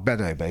wild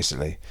meadow,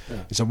 basically.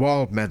 Yeah. It's a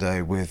wild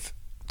meadow with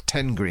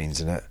 10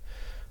 greens in it,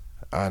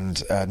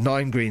 and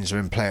 9 greens are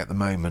in play at the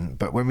moment.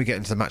 But when we get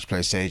into the match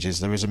play stages,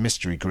 there is a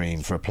mystery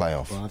green for a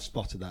playoff. Well, I've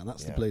spotted that, and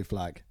that's the blue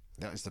flag.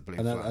 That is the blue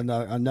flag.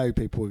 I know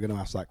people are going to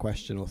ask that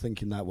question or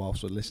thinking that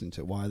whilst we're listening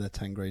to it. Why are there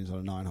 10 greens on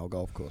a 9-hole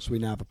golf course? We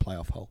now have a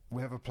playoff hole.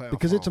 We have a playoff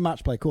because hole. It's a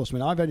match play course. I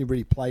mean, I've only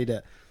really played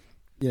it,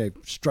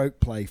 stroke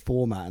play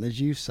format, and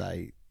as you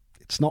say,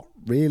 it's not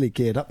really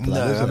geared up for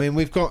that. No, is I it? mean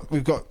we've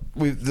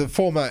the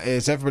format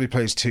is everybody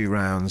plays 2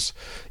 rounds.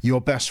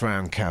 Your best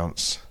round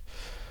counts.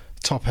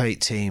 Top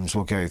 8 teams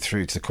will go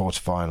through to the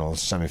quarterfinals,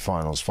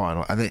 semi-finals,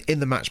 final, and then in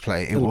the match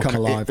play it will come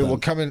alive. It will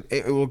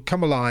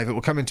come alive. It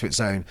will come into its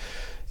own.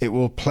 It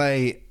will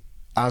play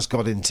as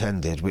God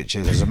intended, which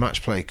is as a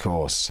match play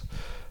course.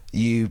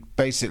 You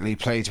basically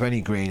play to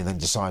any green and then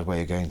decide where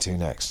you're going to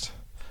next.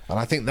 And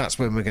I think that's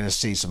when we're going to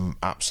see some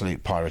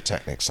absolute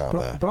pyrotechnics out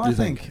there. But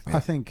I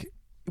think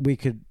we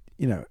could,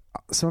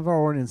 some of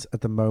our audience at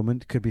the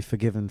moment could be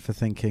forgiven for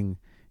thinking,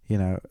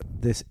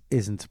 this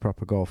isn't a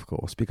proper golf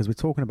course, because we're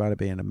talking about it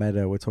being a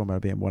meadow, we're talking about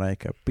it being 1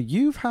 acre. But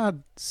you've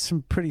had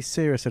some pretty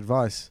serious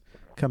advice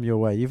come your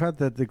way. You've had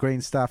the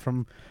green staff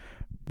from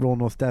Royal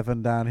North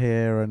Devon down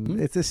here, and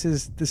this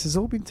has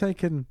all been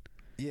taken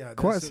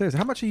quite serious.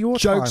 How much of your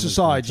jokes time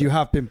aside, you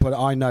have been put.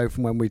 I know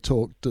from when we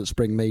talked at the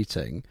spring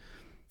meeting,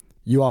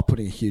 you are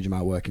putting a huge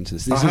amount of work into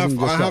this. I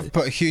have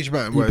put a huge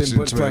amount of work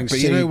into it. But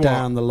you know what?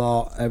 Down the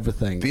lot,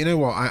 everything. But you know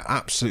what? I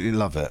absolutely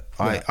love it.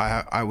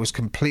 Yeah. I was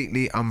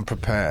completely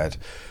unprepared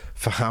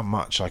for how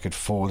much I could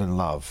fall in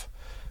love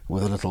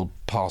with a little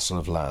parcel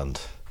of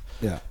land.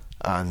 Yeah.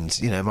 And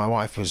my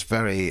wife was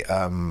very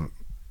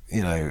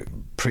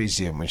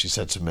prescient when she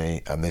said to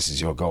me, "And this is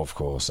your golf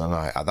course." And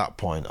at that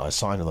point I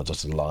signed on the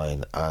dotted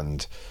line,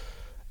 and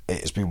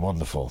it has been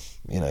wonderful.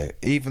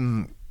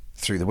 Even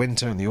through the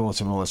winter and the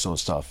autumn and all that sort of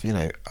stuff.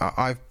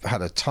 I've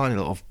had a tiny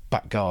little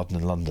back garden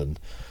in London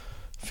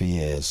for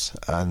years,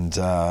 and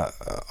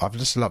I've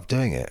just loved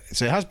doing it.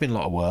 So it has been a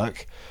lot of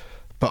work,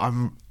 but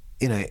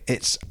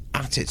it's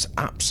at its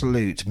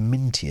absolute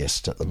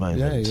mintiest at the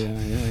moment. Yeah.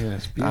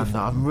 It's beautiful. And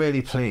I'm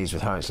really pleased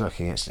with how it's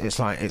looking. It's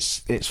like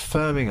it's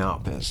firming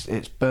up.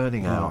 It's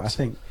burning out. I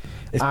think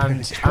it's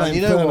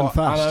playing firm and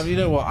fast. You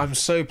know what? I'm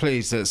so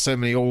pleased that so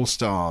many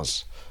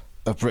all-stars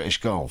of British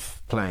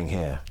golf playing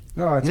here.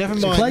 Oh, it's Never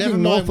So mind. Clegg Never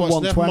north mind of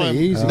what's, never 120 mind,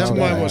 easy never today.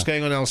 mind what's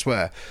going on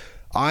elsewhere.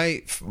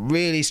 I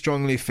really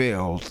strongly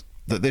feel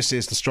that this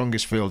is the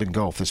strongest field in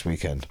golf this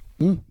weekend.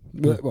 Well,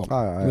 we're the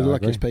I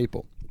luckiest agree.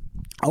 people.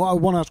 Oh, I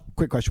want to ask a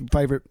quick question.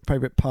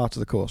 Favorite part of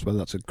the course, whether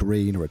that's a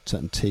green or a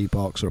certain tee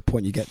box or a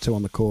point you get to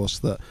on the course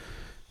that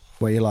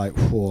where you're like,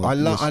 whoa, I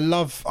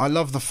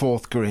love the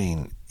fourth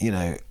green. You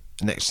know,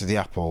 next to the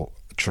apple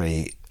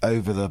tree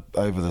over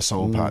the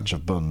soul patch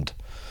of Bund.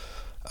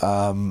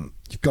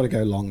 you've got to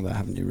go long there,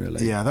 haven't you?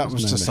 Really? Yeah, that There's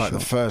was no just miss like the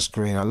shot. first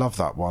green. I love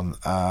that one.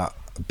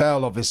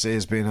 Bell obviously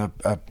has been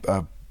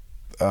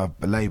a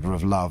labour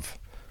of love.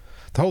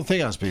 The whole thing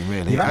has been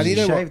really. You've And actually you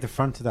know shaved what? the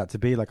front of that to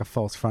be like a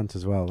false front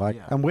as well. Like,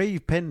 and where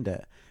you've pinned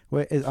it,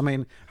 I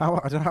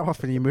don't know how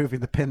often you're moving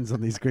the pins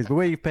on these greens, but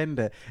where you've pinned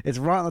it, it's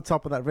right on the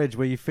top of that ridge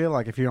where you feel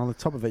like if you're on the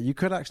top of it, you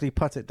could actually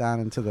putt it down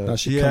into the.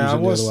 Actually Yeah, I comes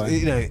in the was. other way.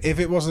 You know, if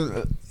it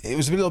wasn't, it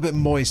was a little bit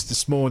moist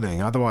this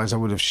morning. Otherwise, I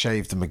would have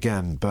shaved them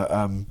again. But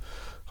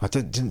I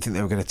didn't think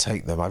they were going to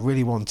take them. I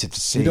really wanted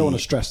to see. You don't want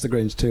to stress the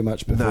greens too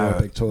much before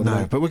a big tournament.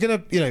 No, but we're going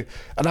to, you know,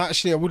 and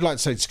actually, I would like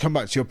to say, to come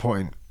back to your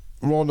point,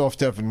 Royal North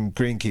Devon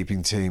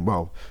greenkeeping team.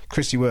 Well,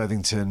 Christy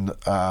Worthington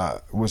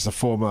was the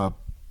former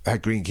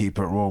head greenkeeper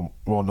at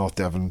Royal North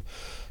Devon,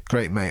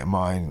 great mate of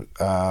mine.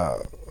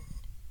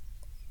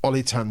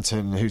 Ollie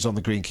Tanton, who's on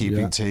the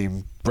greenkeeping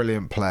team,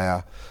 brilliant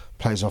player,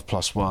 plays off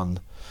 +1.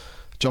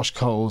 Josh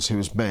Coles, who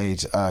was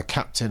made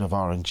captain of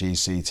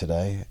RNGC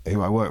today,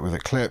 who I work with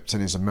at Clipped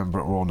and is a member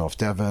at Royal North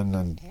Devon.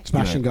 And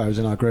Smashing goes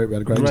in our group. We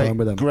had a great time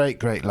with him.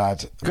 Great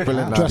lad. Good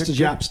Brilliant lad. lad. Dressed as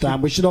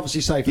Yapstam. We should obviously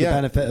say for the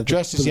benefit of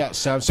dressed as Yapstam.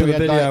 So So we the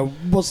had video. like,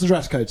 What's the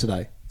dress code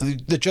today?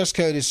 the dress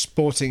code is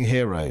Sporting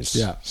Heroes.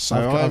 Yeah. So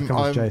I've come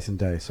I'm as Jason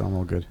Day, so I'm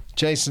all good.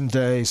 Jason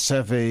Day,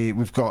 Sevi.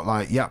 We've got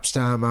like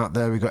Yapstam out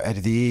there. We've got Eddie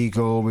the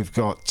Eagle. We've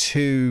got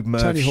two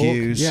Murph Tony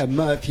Hughes. Hawk. Yeah,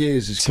 Murph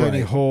Hughes is Tony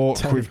great. Hawk.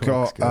 Tony We've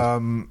Hawk's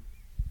got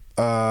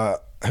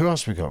who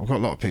else have we got? We've got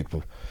a lot of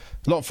people.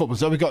 A lot of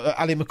footballers. We've got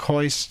Ali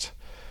McCoist.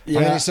 Yeah.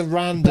 I mean, it's a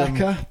random.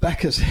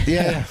 Becker's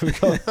here. Yeah, we've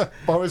got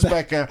Boris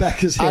Becker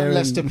Becker's here and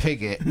Lester and-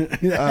 Piggott.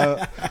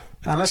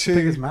 And that's the Two-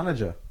 biggest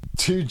manager.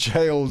 Two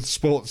jailed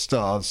sports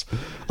stars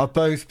are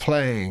both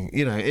playing.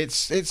 You know,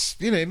 it's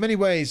you know, in many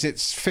ways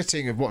it's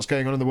fitting of what's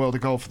going on in the world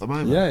of golf at the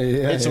moment. Yeah,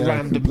 It's a I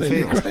random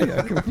completely field. agree,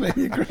 I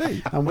completely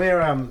agree. And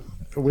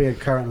we're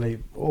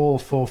currently all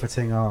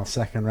forfeiting our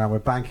second round. We're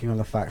banking on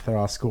the fact that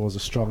our scores are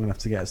strong enough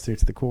to get us through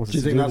to the quarters. Do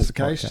you to think that's this the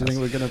case? Do you podcast. think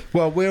we're going to...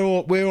 Well,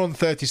 we're on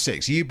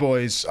 36. You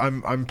boys,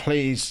 I'm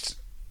pleased.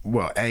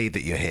 Well, A,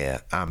 that you're here,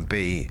 and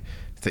B,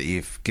 that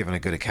you've given a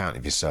good account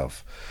of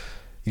yourself.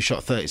 You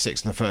shot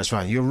 36 in the first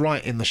round. You're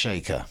right in the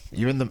shaker.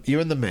 You're in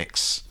the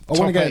mix. I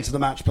want to get Top into the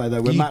match play,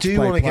 though. We're You match do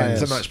play want to get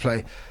players. into the match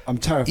play. I'm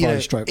terrified You know,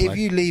 of stroke play. if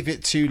you leave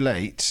it too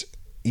late,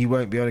 you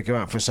won't be able to go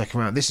out for a second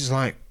round. This is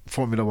like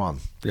Formula One.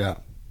 Yeah.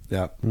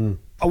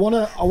 I want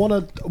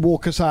to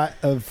walk us out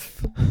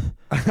of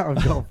I've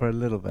gone for a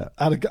little bit.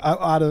 out of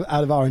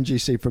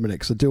RNGC for a minute,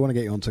 because I do want to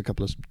get you onto a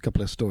couple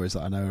of stories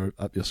that I know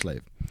are up your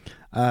sleeve.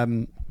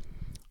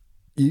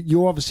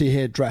 You're obviously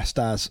here dressed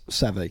as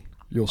Sevi,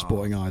 your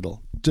sporting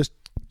idol. Just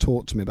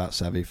talk to me about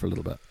Sevi for a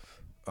little bit.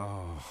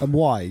 And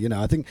why? You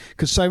know, I think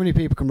because so many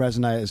people can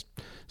resonate as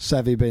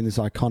Sevi being this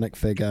iconic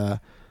figure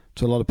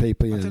to a lot of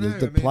people. You know, don't know,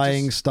 the I mean,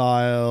 playing just-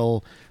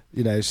 style.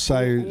 You know,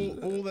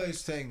 all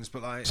those things,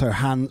 but like so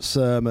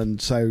handsome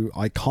and so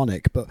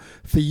iconic. But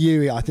for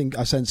you, I think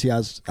I sense he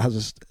has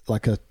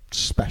like a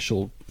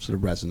special sort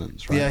of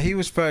resonance, right? yeah, he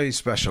was very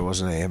special,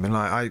 wasn't he? I mean,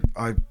 like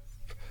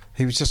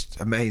he was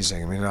just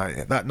amazing. I mean, like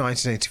that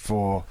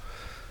 1984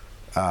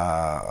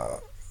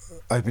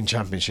 Open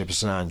Championship at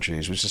St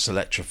Andrews was just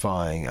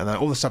electrifying, and then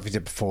all the stuff he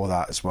did before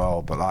that as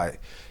well. But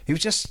like, he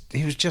was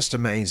just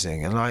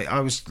amazing, and I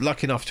was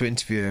lucky enough to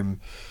interview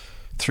him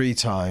 3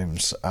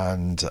 times,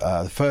 and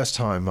the first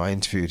time I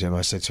interviewed him,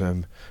 I said to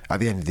him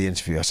at the end of the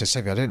interview, I said,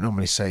 "Sevi, I don't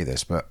normally say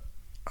this, but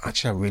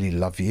actually I really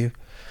love you."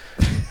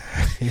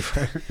 He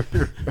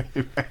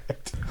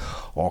went,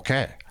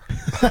 okay.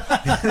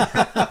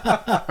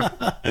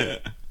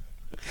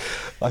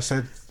 I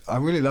said, "I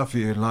really love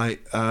you, and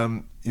like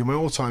you're my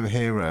all-time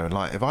hero, and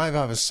like if I ever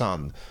have a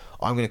son,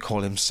 I'm going to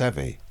call him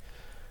Sevi."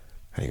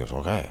 And he goes,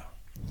 "Okay."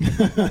 You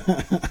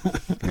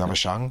have a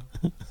son?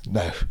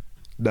 No,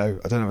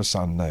 I don't have a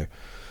son. No.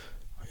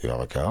 You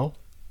have a girl?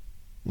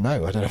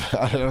 No, I don't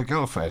have a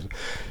girlfriend.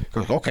 He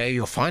goes, "Okay,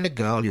 you'll find a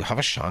girl, you have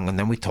a son, and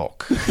then we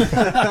talk." I've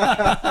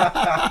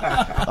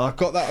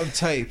got that on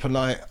tape, and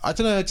like I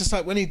don't know, just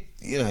like when he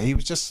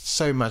was just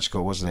so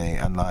magical, wasn't he?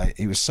 And like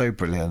he was so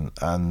brilliant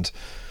and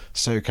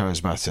so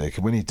charismatic.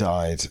 And when he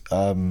died,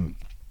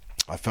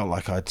 I felt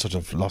like I'd sort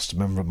of lost a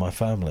member of my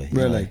family. you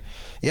Really? know?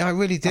 Yeah, I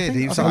really did.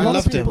 think I a lot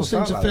loved of people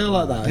him. seem to feel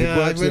like that. Yeah, He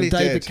works I really with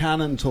David did.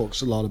 Cannon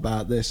talks a lot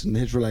about this and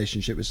his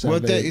relationship with Sevi. Well,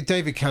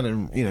 David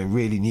Cannon,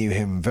 really knew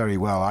him very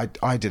well.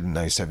 I didn't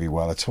know Sevi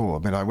well at all. I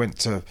mean, I went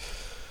to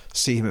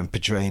see him in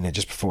Padrena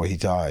just before he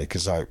died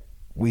because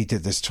we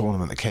did this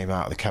tournament that came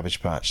out of the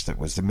Cabbage Patch that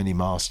was the Mini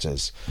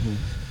Masters,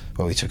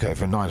 where we took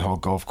over a 9-hole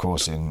golf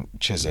course in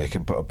Chiswick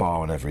and put a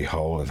bar on every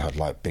hole and had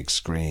like big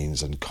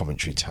screens and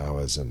commentary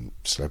towers and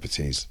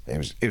celebrities. It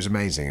was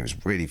amazing. It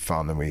was really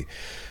fun, and we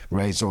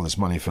raised all this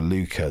money for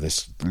Luca,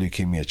 this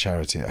leukemia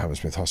charity at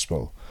Hammersmith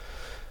Hospital.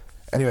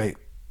 Anyway,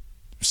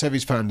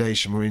 Sevi's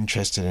Foundation were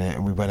interested in it,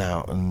 and we went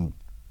out and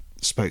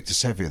spoke to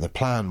Sevi. The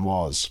plan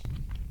was,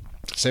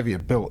 Sevi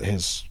had built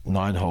his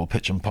 9-hole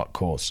pitch and putt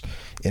course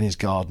in his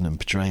garden in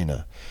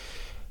Padrena,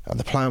 and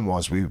the plan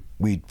was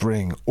we'd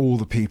bring all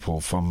the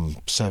people from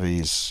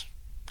Sevi's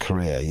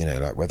career, you know,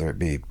 like whether it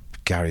be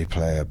Gary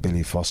Player,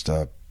 Billy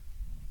Foster,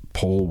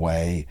 Paul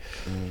Way,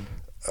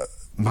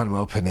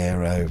 Manuel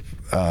Pinheiro,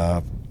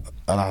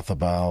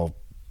 Alathabal,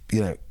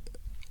 you know,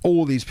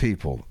 all these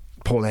people,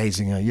 Paul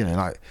Azinger, you know,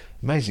 like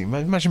amazing.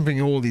 Imagine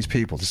bringing all these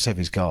people to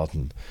Sevi's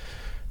garden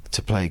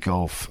to play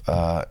golf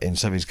in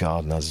Sevi's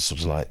garden as a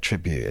sort of like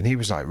tribute, and he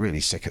was like really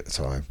sick at the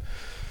time,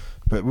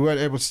 but we weren't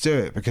able to do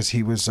it because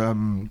he was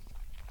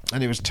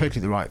and it was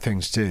totally the right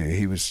thing to do.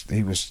 He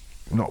was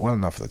not well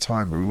enough at the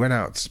time, but we went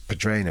out to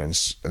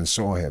Padrena and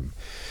saw him,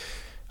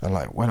 and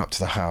like went up to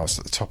the house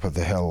at the top of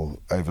the hill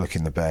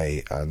overlooking the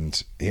bay,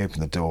 and he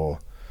opened the door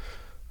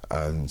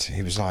and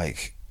he was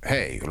like,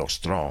 "Hey, you look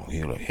strong."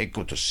 He was like, "Hey,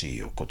 good to see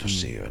you, good to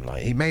see you." And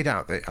like he made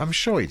out that, I'm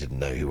sure he didn't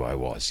know who I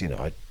was, you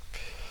know,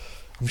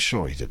 I'm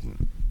sure he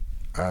didn't.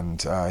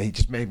 And he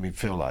just made me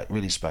feel like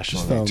really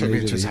special. And he took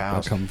me to his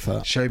house,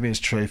 showed me his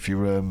trophy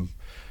room,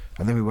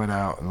 and then we went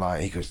out and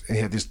like he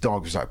had this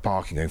dog who was like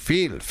barking, going,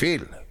 Phil,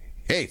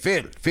 hey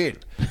Phil. He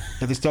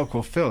had this dog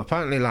called Phil.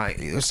 Apparently, like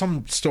there was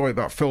some story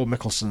about Phil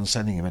Mickelson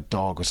sending him a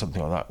dog or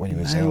something like that when he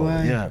was ill.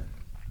 Yeah.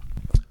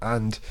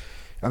 And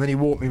then he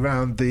walked me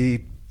around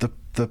the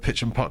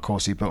pitch and putt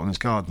course he built in his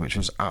garden, which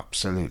was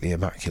absolutely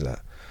immaculate.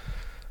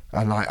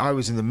 And like I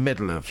was in the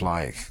middle of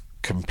like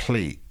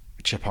complete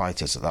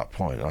chipitis at that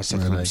point. And I said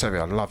to him,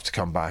 Sevi, I'd love to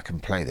come back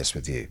and play this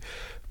with you,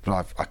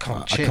 but I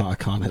can't chip. I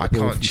can't hit the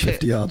ball from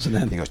 50 yards and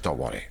then. He goes, "Don't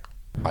worry,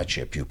 I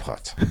chip, you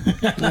putt." Do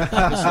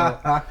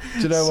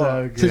you know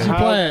what? Did you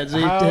play it?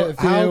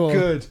 How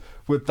good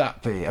would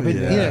that be? I mean,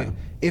 you know,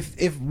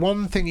 if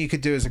one thing you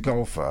could do as a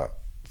golfer,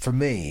 for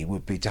me,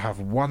 would be to have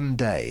one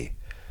day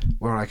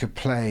where I could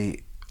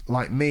play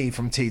like me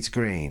from tee to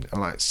green,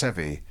 and like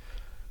Sevi,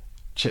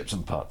 chips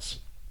and putts.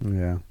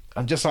 Yeah.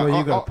 And just like, well,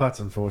 you got putts,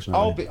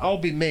 unfortunately. I'll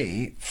be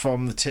me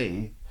from the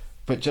tee,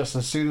 but just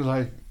as soon as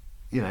I,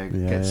 you know,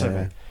 get Sevi.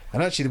 Yeah.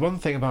 And actually, the one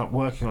thing about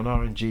working on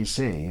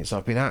RNGC is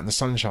I've been out in the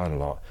sunshine a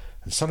lot,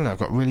 and suddenly I've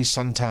got really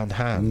suntanned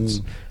hands.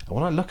 And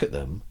when I look at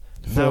them,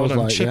 now when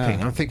I'm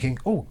chipping, I'm thinking,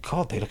 oh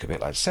God, they look a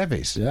bit like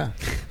Sevi's. Yeah.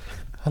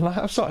 And like,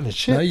 I'm starting to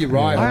chip. No, you're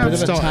right. I am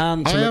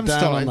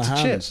starting to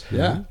chip.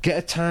 Yeah. Get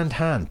a tanned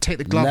hand. Take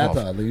the glove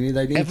off. They need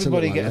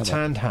Everybody to get like a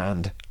tanned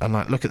hand, and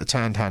like look at the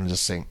tanned hand and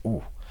just think,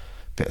 ooh,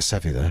 bit of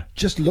Sevi there.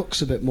 Just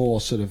looks a bit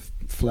more sort of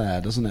flair,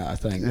 doesn't it? I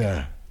think.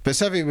 Yeah. But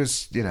Sevi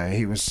was, you know,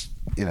 he was,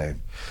 you know,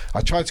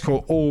 I tried to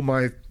call all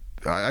my,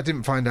 I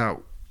didn't find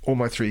out all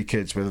my 3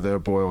 kids whether they're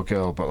a boy or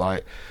girl, but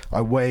like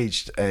I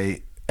waged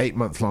a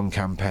 8-month-long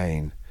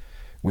campaign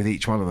with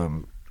each one of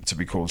them to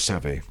be called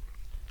Sevi,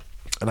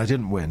 and I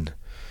didn't win.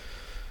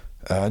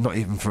 Not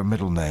even for a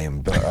middle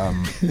name, but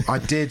I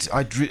did.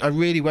 I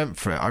really went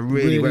for it. I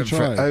really went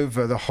for it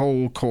over the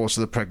whole course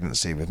of the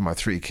pregnancy with my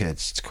 3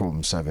 kids to call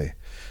them Sevi.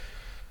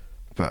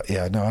 But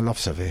yeah, no, I love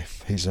Sevi.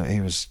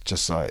 He was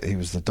just like, he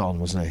was the Don,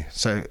 wasn't he?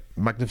 So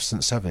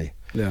magnificent Sevi.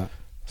 Yeah.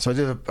 So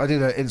I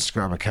did an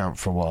Instagram account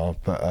for a while,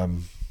 but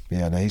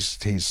yeah, no,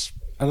 he's.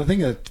 And I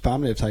think the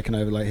family have taken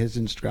over like his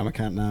Instagram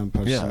account now and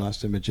posted some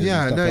nice images.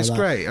 Yeah, and stuff no, like it's that.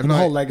 great, and the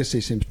whole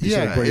legacy seems to be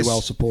sort of really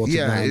well supported.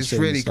 Yeah, now it's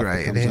really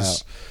great, and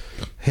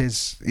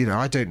his, you know,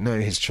 I don't know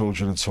his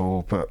children at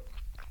all, but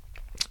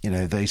you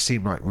know, they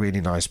seem like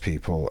really nice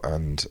people,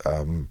 and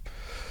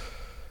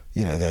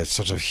you know, they're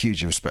sort of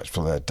hugely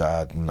respectful of their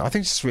dad, and I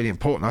think it's really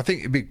important. I think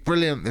it'd be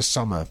brilliant this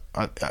summer,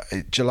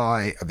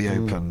 July at the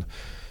Open.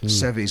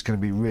 Sevi's going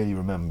to be really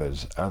remembered,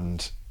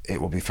 and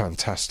it will be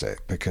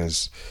fantastic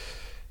because,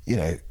 you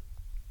know,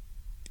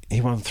 he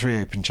won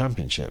 3 Open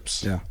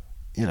Championships. Yeah.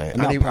 You know,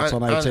 and he won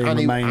it in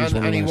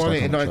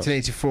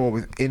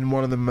 1984 in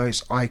one of the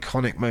most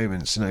iconic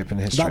moments in Open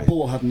history. That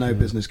ball had no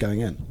business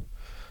going in.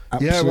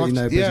 Absolutely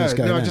no business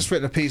going in. I just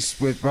written a piece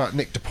about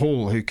Nick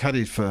DePaul, who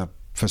caddied for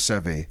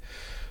Sevi.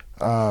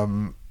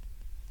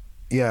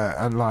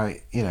 Yeah, and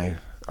like, you know,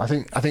 I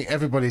think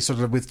everybody sort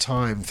of with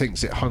time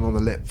thinks it hung on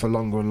the lip for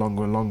longer and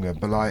longer and longer,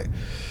 but like,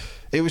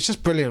 it was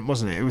just brilliant,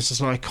 wasn't it? It was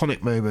just an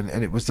iconic moment,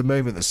 and it was the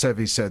moment that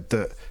Sevi said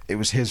that it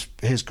was his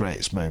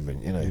greatest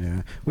moment, you know.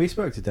 Yeah. We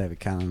spoke to David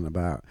Cannon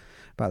about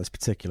this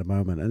particular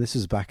moment, and this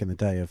was back in the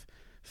day of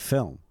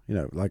film, you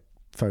know, like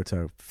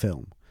photo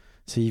film.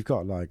 So you've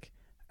got like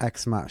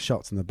X amount of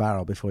shots in the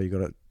barrel before you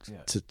got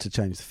to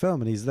change the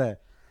film, and he's there.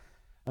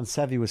 And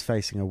Sevi was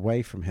facing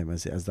away from him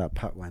as that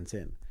putt went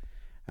in.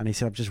 And he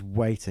said, I'm just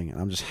waiting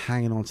and I'm just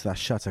hanging on to that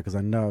shutter because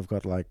I know I've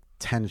got like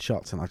 10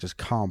 shots and I just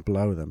can't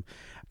blow them.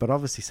 But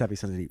obviously Seve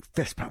says he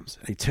fist pumps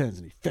and he turns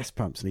and he fist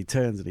pumps and he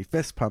turns and he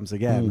fist pumps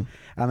again.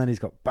 And then he's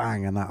got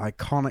bang, and that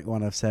iconic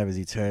one of Seve as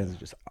he turns and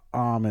just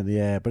arm in the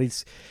air.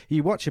 But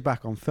you watch it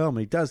back on film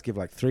and he does give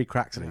like 3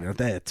 cracks at it. You know,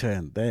 there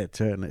turn. It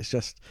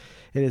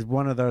is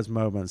one of those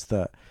moments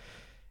that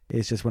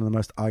is just one of the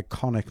most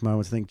iconic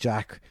moments. I think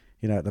Jack,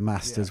 you know, at the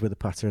Masters with the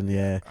putter in the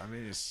air. I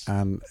mean, it's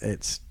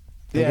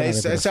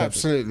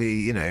absolutely,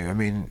 you know, I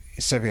mean,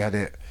 Seve had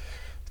it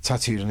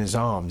tattooed on his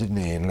arm, didn't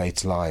he, in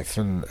later life,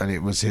 and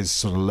it was his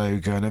sort of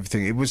logo and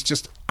everything. It was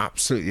just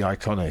absolutely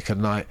iconic,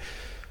 and like,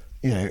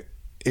 you know,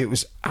 it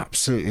was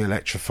absolutely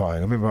electrifying.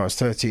 I remember I was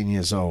 13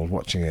 years old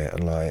watching it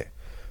and like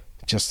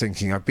just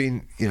thinking, I've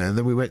been, you know, and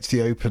then we went to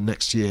the Open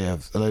next year.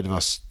 A load of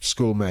us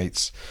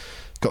schoolmates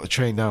got the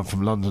train down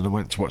from London and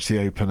went to watch the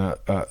Open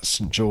at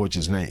St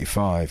George's in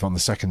 '85 on the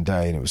second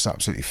day, and it was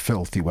absolutely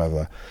filthy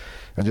weather,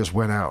 and just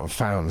went out and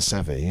found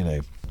Seve, you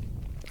know.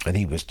 And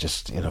he was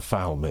just in a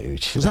foul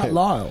mood. Was that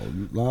Lyle?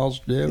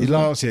 Lyle's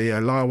yeah.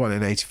 Lyle won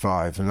in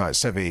 '85, and like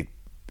Seve,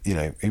 you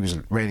know, he was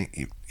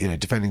reigning, you know,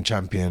 defending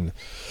champion.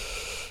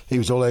 He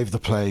was all over the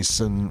place,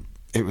 and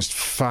it was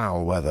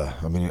foul weather.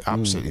 I mean,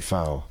 absolutely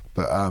foul.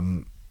 But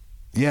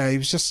yeah, he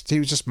was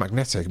just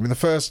magnetic. I mean, the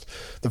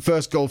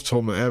first golf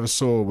tournament I ever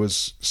saw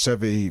was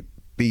Seve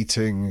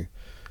beating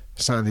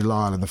Sandy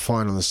Lyle in the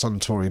final of the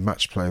Suntory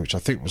match play, which I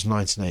think was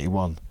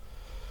 1981.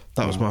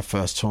 That was my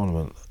first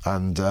tournament,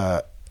 and.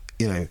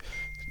 You know,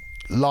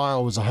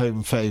 Lyle was a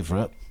home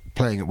favourite,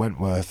 playing at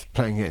Wentworth,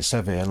 playing at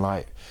Seve, and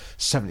like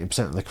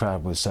 70% of the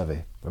crowd was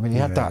Seve. I mean, he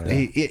had that. Yeah.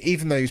 He,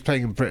 even though he was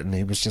playing in Britain,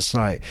 he was just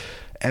like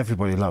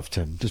everybody loved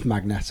him. Just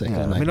magnetic.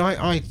 Yeah. I mean,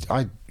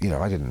 I, you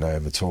know, I didn't know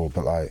him at all,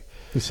 but like,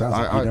 it sounds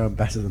like you know him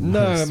better than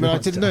no. most. I mean, I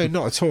didn't know,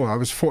 not at all. I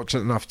was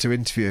fortunate enough to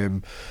interview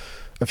him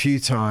a few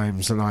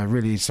times, and I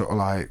really sort of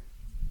like,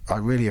 I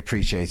really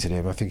appreciated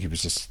him. I think he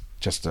was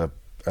just an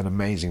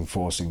amazing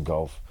force in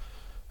golf.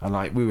 And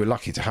like, we were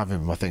lucky to have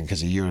him, I think,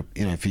 as a you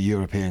know, for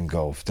European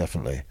golf,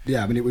 definitely.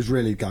 Yeah, I mean, it was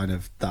really kind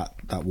of that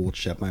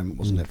watershed moment,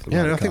 wasn't it? For the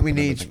yeah, and I think we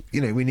need, you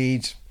know,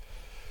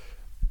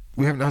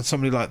 we haven't had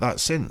somebody like that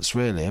since,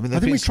 really. I mean, I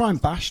think we try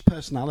and bash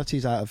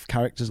personalities out of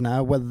characters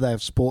now, whether they're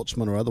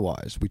sportsmen or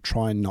otherwise. We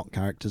try and knock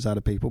characters out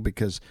of people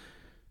because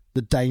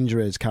the danger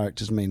is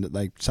characters mean that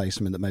they say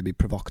something that may be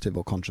provocative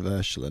or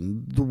controversial,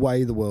 and the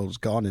way the world's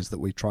gone is that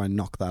we try and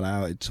knock that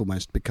out. It's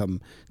almost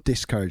become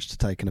discouraged to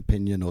take an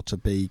opinion or to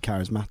be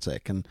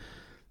charismatic, and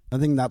I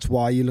think that's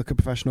why you look at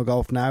professional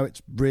golf now,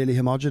 it's really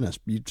homogenous.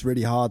 It's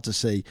really hard to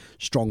see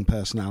strong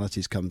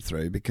personalities come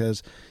through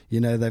because, you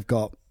know, they've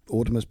got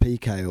Audemars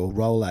Piguet or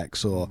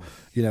Rolex or,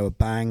 you know, a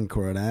bank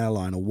or an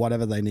airline or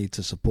whatever they need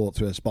to support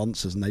through their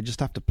sponsors, and they just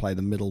have to play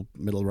the middle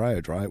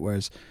road, right?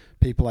 Whereas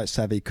people like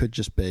Seve could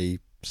just be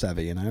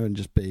Seve, you know, and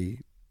just be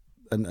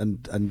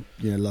and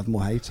you know, love him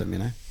or hate him, you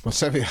know. Well,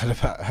 Seve had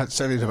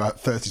about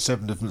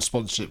 37 different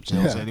sponsorship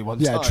deals at any one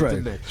time. Yeah, true.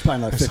 Didn't he? He's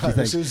playing like 50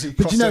 things.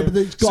 But you know, but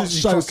it's got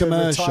so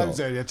commercial. Time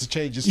zone, he had to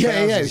change his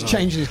he's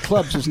changing his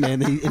clubs,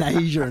 wasn't he, in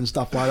Asia and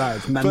stuff like that.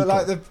 It's mental. But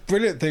like, the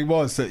brilliant thing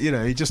was that, you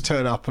know, he just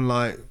turned up and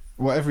like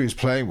whatever he was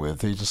playing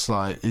with,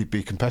 he'd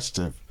be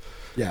competitive.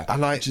 Yeah,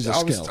 and like, which is a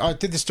skill. I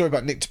did this story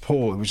about Nick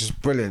DePaul, which is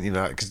brilliant, you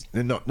know, because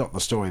not the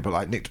story, but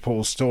like Nick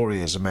DePaul's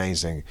story is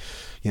amazing.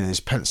 You know, this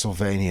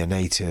Pennsylvania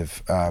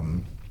native,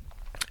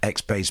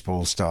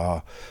 ex-baseball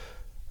star,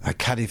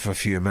 caddied for a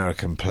few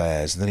American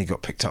players, and then he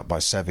got picked up by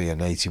Seve in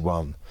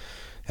 '81,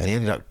 and he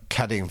ended up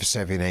caddying for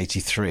Seve in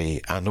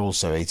 '83 and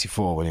also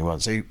 '84 when he won.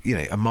 So, you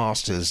know, a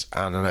Masters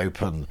and an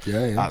Open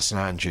at St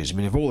Andrews. I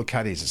mean, of all the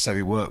caddies that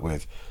Seve worked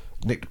with,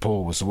 Nick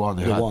DePaul was the one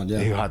who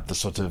had the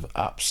sort of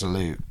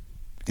absolute.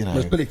 You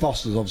know, Billy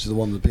Foster's obviously the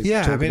one that people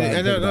talk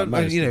about.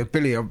 And you know,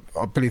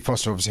 Billy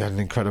Foster obviously had an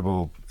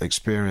incredible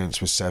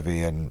experience with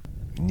Seve and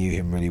knew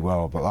him really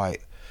well. But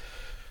like,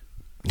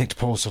 Nick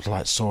DePaul sort of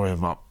like saw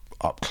him up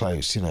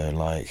close, you know, and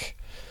like,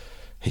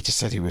 he just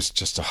said he was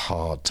just a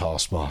hard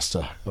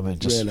taskmaster. I mean,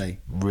 just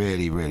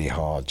really, really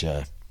hard,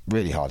 yeah.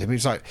 Really hard. I mean, it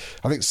was like,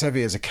 I think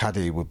Seve as a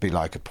caddy would be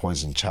like a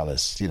poison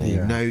chalice. You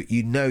know,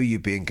 you know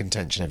you'd be in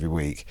contention every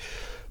week,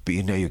 but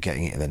you know you're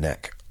getting it in the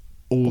neck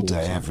all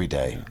day, every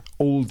day. Yeah.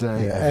 All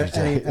day, every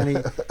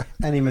day.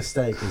 Any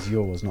mistake is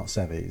yours, not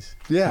Seve's.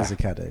 As a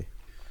caddy.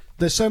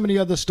 There's so many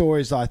other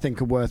stories that I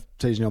think are worth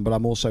teasing on, but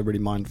I'm also really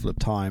mindful of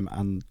time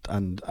and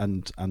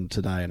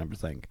today and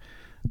everything.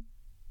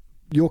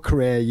 Your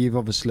career, you've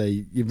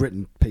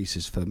written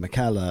pieces for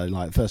McKellar.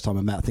 Like, the first time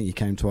I met, I think you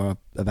came to our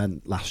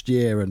event last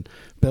year, and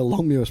Bill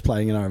Longmuir was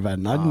playing in our event.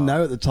 And I didn't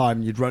know at the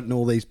time you'd written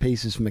all these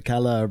pieces for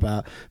McKellar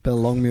about Bill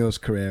Longmuir's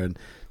career and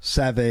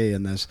Seve,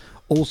 and there's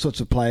all sorts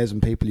of players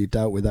and people you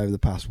dealt with over the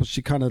past. What's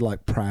your kind of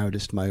like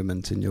proudest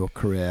moment in your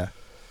career?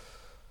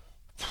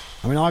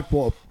 I mean, I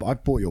bought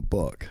your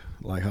book.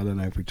 Like, I don't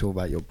know if we talk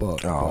about your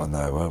book. Oh,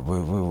 no,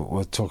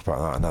 we'll talk about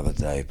that another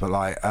day. But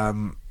like, I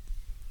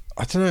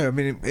don't know. I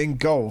mean, in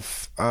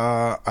golf,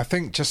 I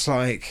think just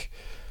like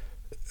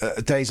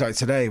days like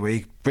today where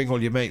you bring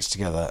all your mates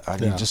together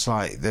and you're just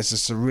like, there's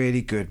just a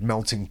really good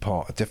melting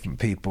pot of different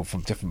people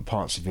from different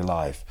parts of your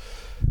life,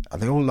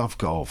 and they all love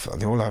golf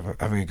and they all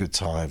having a good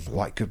time,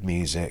 like good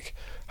music,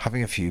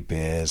 having a few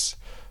beers,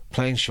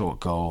 playing short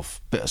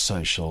golf, bit of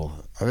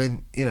social. I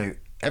mean, you know,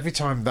 every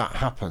time that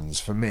happens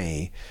for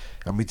me,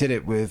 and we did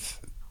it with,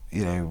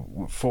 you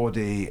know,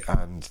 4D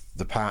and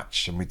the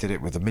Patch, and we did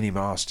it with the Mini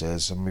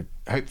Masters, and we're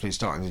hopefully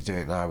starting to do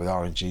it now with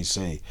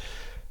RNGC.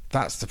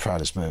 That's the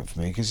proudest moment for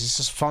me, because it's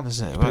just fun,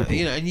 isn't it? Like,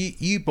 you know, and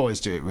you boys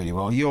do it really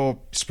well. Your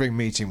spring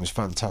meeting was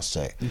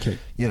fantastic. Okay.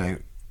 You know,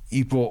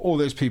 you brought all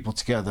those people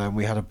together and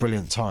we had a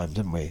brilliant time,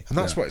 didn't we? And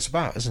that's what it's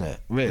about, isn't it?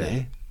 Really?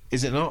 Yeah.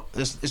 Is it not?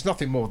 It's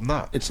nothing more than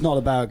that. It's not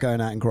about going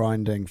out and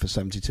grinding for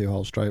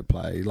 72-hole stroke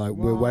play. Like,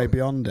 we're way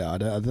beyond it. I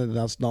think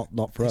that's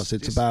not for us.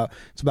 It's about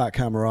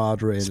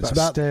camaraderie. And it's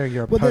about staring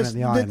your opponent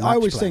in the eye. I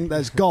always think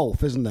there's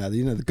golf, isn't there?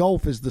 You know, the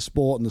golf is the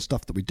sport and the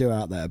stuff that we do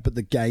out there, but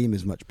the game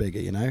is much bigger.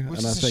 You know,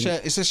 and I think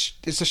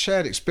it's a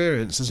shared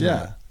experience, isn't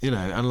it? You know,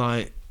 and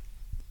like,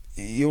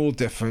 you're all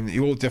different,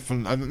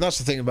 and that's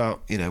the thing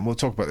about, you know, and we'll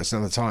talk about this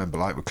another time, but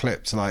like with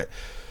clips, like,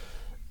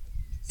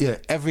 yeah,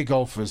 every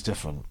golfer is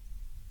different.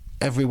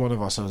 Every one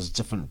of us has a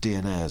different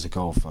DNA as a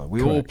golfer.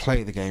 We all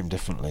play the game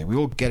differently. We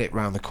all get it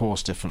round the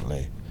course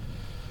differently.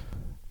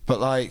 But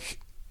like,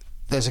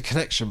 there's a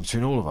connection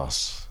between all of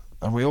us,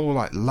 and we all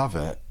like love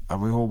it,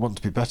 and we all want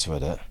to be better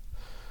at it.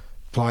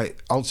 But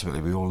like, ultimately,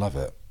 we all love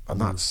it,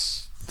 and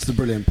it's the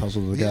brilliant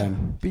puzzle of the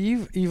game. But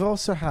you've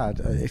also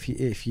had, if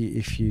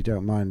you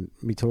don't mind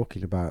me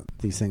talking about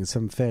these things,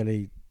 some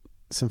fairly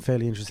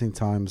interesting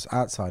times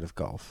outside of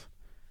golf.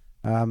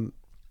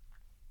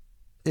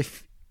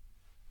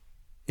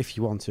 If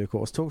you want to, of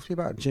course, talk to me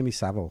about Jimmy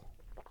Savile.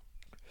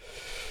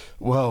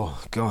 Well,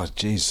 God,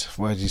 geez,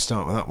 where do you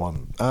start with that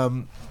one?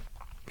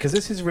 Because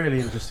this is really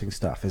interesting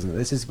stuff, isn't it?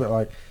 This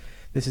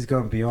is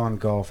going beyond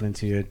golf and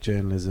into your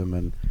journalism,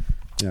 and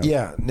you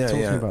know, talk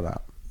to me about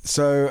that.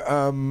 So,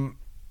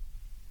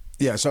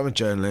 so I'm a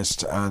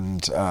journalist,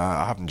 and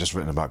I haven't just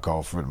written about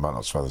golf, I've written about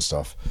lots of other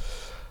stuff.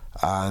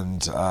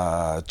 And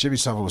Jimmy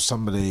Savile was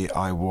somebody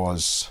I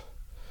was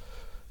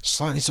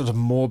slightly sort of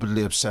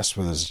morbidly obsessed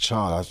with as a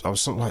child. I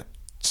was sort of like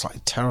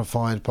slightly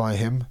terrified by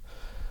him.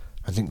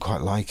 I didn't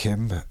quite like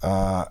him.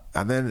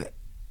 And then,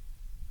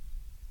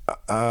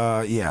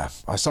 I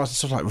started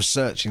sort of like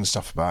researching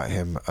stuff about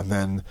him, and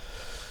then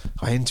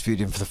I interviewed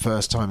him for the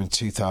first time in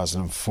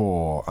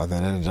 2004, and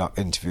then ended up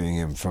interviewing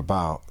him for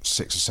about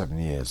 6 or 7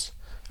 years.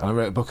 And I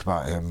wrote a book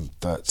about him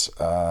that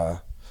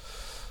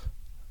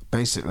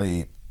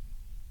basically,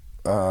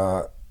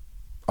 I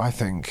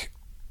think,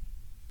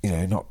 you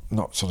know,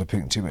 not sort of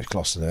putting too much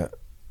gloss in it,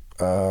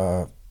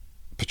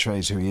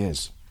 portrays who he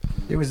is.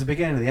 It was the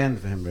beginning of the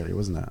end for him, really,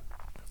 wasn't it?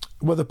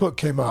 Well, the book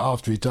came out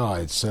after he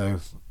died, so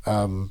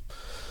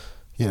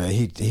you know,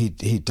 he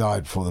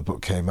died before the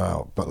book came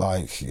out. But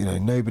like, you know,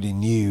 nobody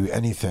knew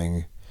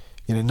anything.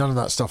 You know, none of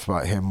that stuff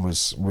about him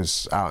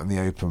was out in the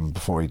open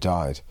before he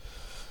died.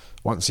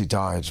 Once he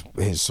died,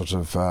 his sort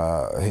of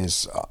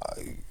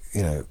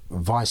you know,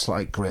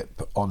 vice-like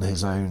grip on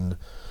his own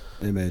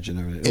image and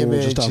everything,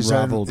 all just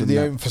unravelled, the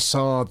own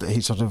facade that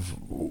he sort of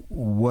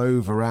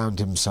wove around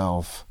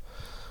himself.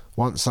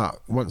 Once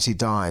he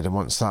died, and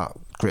once that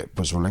grip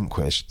was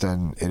relinquished,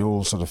 then it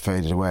all sort of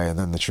faded away, and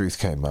then the truth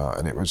came out,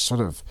 and it was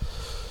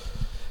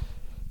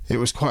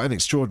quite an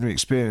extraordinary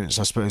experience,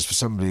 I suppose, for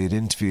somebody who'd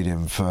interviewed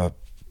him for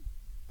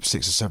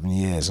 6 or 7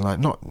 years, and like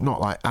not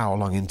like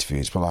hour-long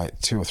interviews, but like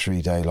 2 or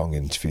 3 day long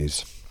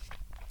interviews.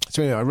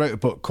 So anyway, I wrote a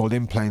book called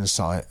In Plain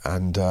Sight,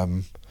 and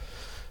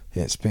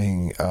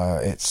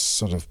it's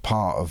sort of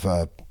part of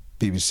a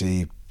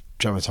BBC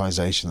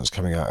dramatisation that's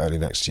coming out early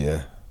next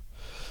year.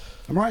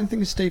 I'm right in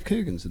thinking Steve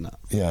Coogan's in that.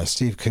 Yeah,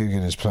 Steve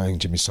Coogan is playing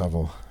Jimmy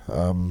Savile.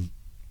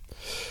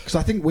 Because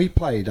I think we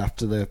played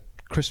after the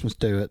Christmas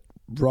do at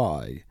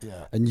Rye,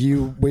 and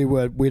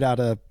we'd had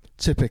a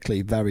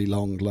typically very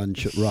long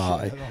lunch at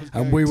Rye,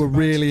 and we were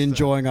really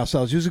enjoying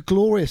ourselves. It was a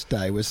glorious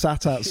day. We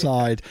sat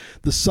outside,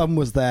 the sun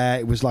was there,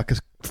 it was like a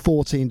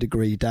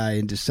 14-degree day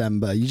in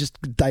December.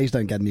 Days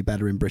don't get any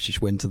better in British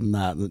winter than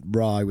that.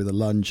 Rye with a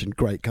lunch and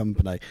great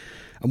company,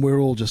 and we were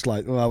all just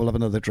like, we'll have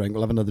another drink,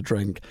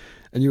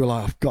 and you were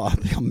like, I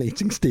think I'm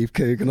meeting Steve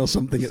Coogan or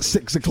something at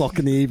 6 o'clock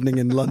in the evening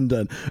in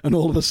London, and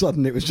all of a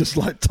sudden it was just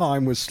like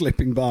time was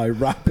slipping by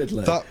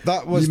rapidly.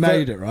 That was you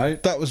made it,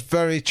 right? That was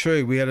very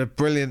true. We had a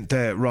brilliant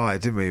day at Rye,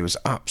 didn't we? It was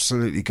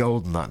absolutely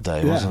golden that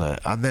day, wasn't it?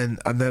 And then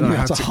I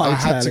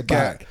had to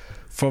get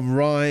from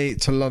Rye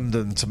to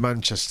London to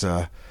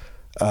Manchester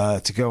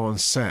to go on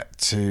set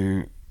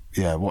to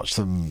watch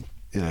them.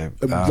 You know,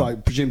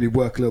 like presumably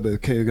work a little bit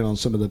with Coogan on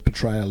some of the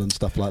portrayal and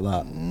stuff like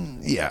that.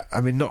 Yeah, I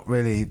mean, not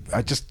really.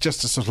 I just to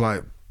sort of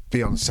like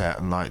be on set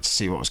and like to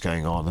see what was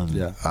going on, and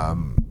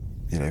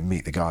you know,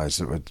 meet the guys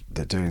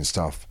that doing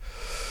stuff.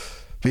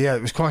 But yeah,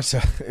 it was quite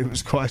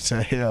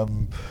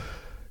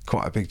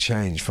quite a big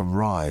change from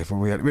Rye.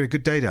 We had a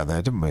good day down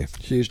there, didn't we?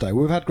 Huge day.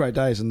 We've had great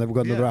days, and then we've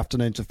got another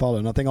afternoon to follow.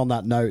 And I think on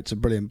that note, it's a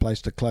brilliant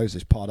place to close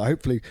this pod.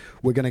 Hopefully,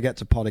 we're going to get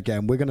to pod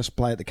again. We're going to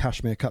play at the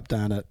Kashmir Cup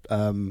down at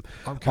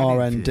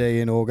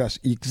RND in August.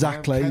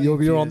 Exactly. You're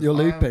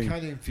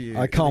looping.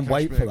 I can't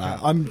wait for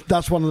that.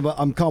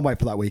 I can't wait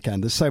for that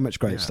weekend. There's so much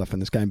great stuff in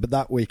this game, but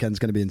that weekend's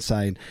going to be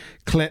insane.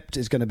 Clipped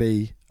is going to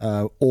be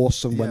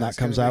awesome when that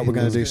comes out. We're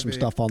going to do some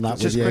stuff on that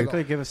with you. Just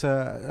quickly give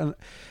us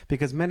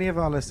because many of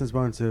our listeners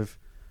won't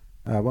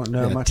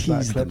know much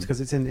about Clipped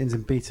because it's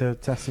in beta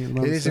testing at the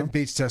moment. It is in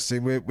beta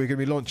testing. We're going to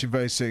be launching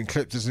very soon.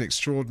 Clipped is an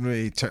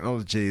extraordinary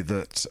technology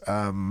that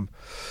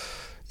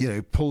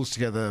pulls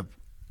together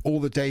all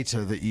the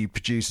data that you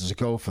produce as a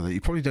golfer that you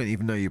probably don't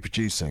even know you're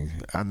producing,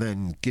 and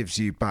then gives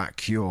you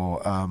back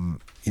your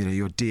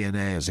your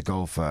DNA as a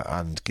golfer,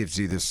 and gives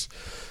you this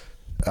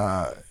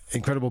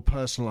incredible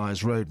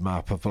personalised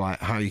roadmap of like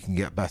how you can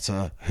get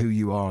better, who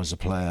you are as a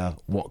player,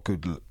 what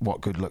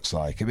good looks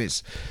like. I mean,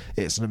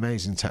 it's an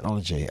amazing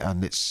technology,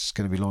 and it's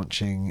going to be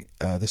launching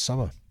this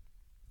summer.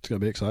 It's going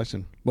to be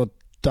exciting. Well,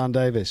 Dan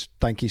Davies,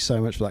 thank you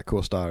so much for that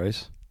course,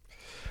 Diaries.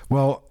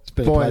 Well,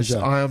 boys,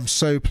 I am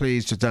so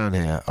pleased you're down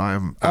here. I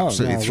am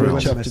absolutely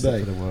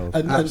thrilled.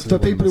 And for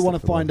people who want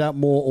to find out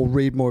more or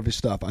read more of his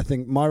stuff, I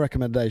think my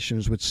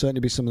recommendations would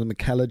certainly be some of the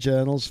McKellar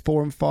journals,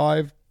 4 and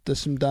 5. There's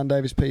some Dan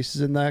Davies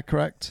pieces in there,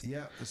 correct?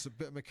 Yeah, there's a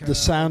bit of McKellar. The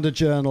Sounder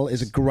Journal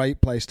is a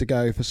great place to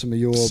go for some of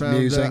your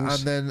musings. And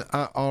then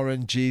at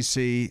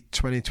RNGC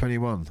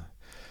 2021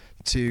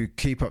 to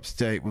keep up to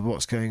date with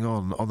what's going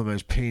on the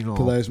most penal.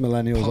 For those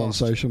millennials on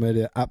social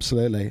media,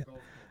 absolutely.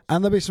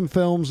 And there'll be some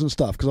films and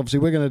stuff, because obviously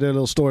we're going to do a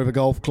little story of a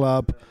golf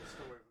club.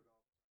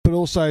 But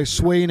also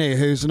Sweeney,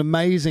 who's an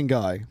amazing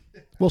guy.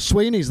 Well,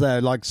 Sweeney's there,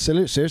 like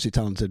seriously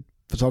talented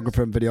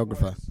photographer and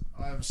videographer.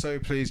 I am so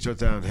pleased you're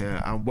down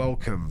here, and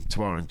welcome to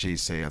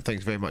RNGC, and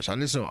thanks very much.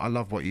 And listen, I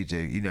love what you do.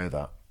 You know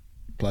that.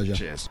 Pleasure.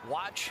 Cheers.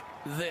 Watch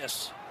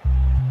this.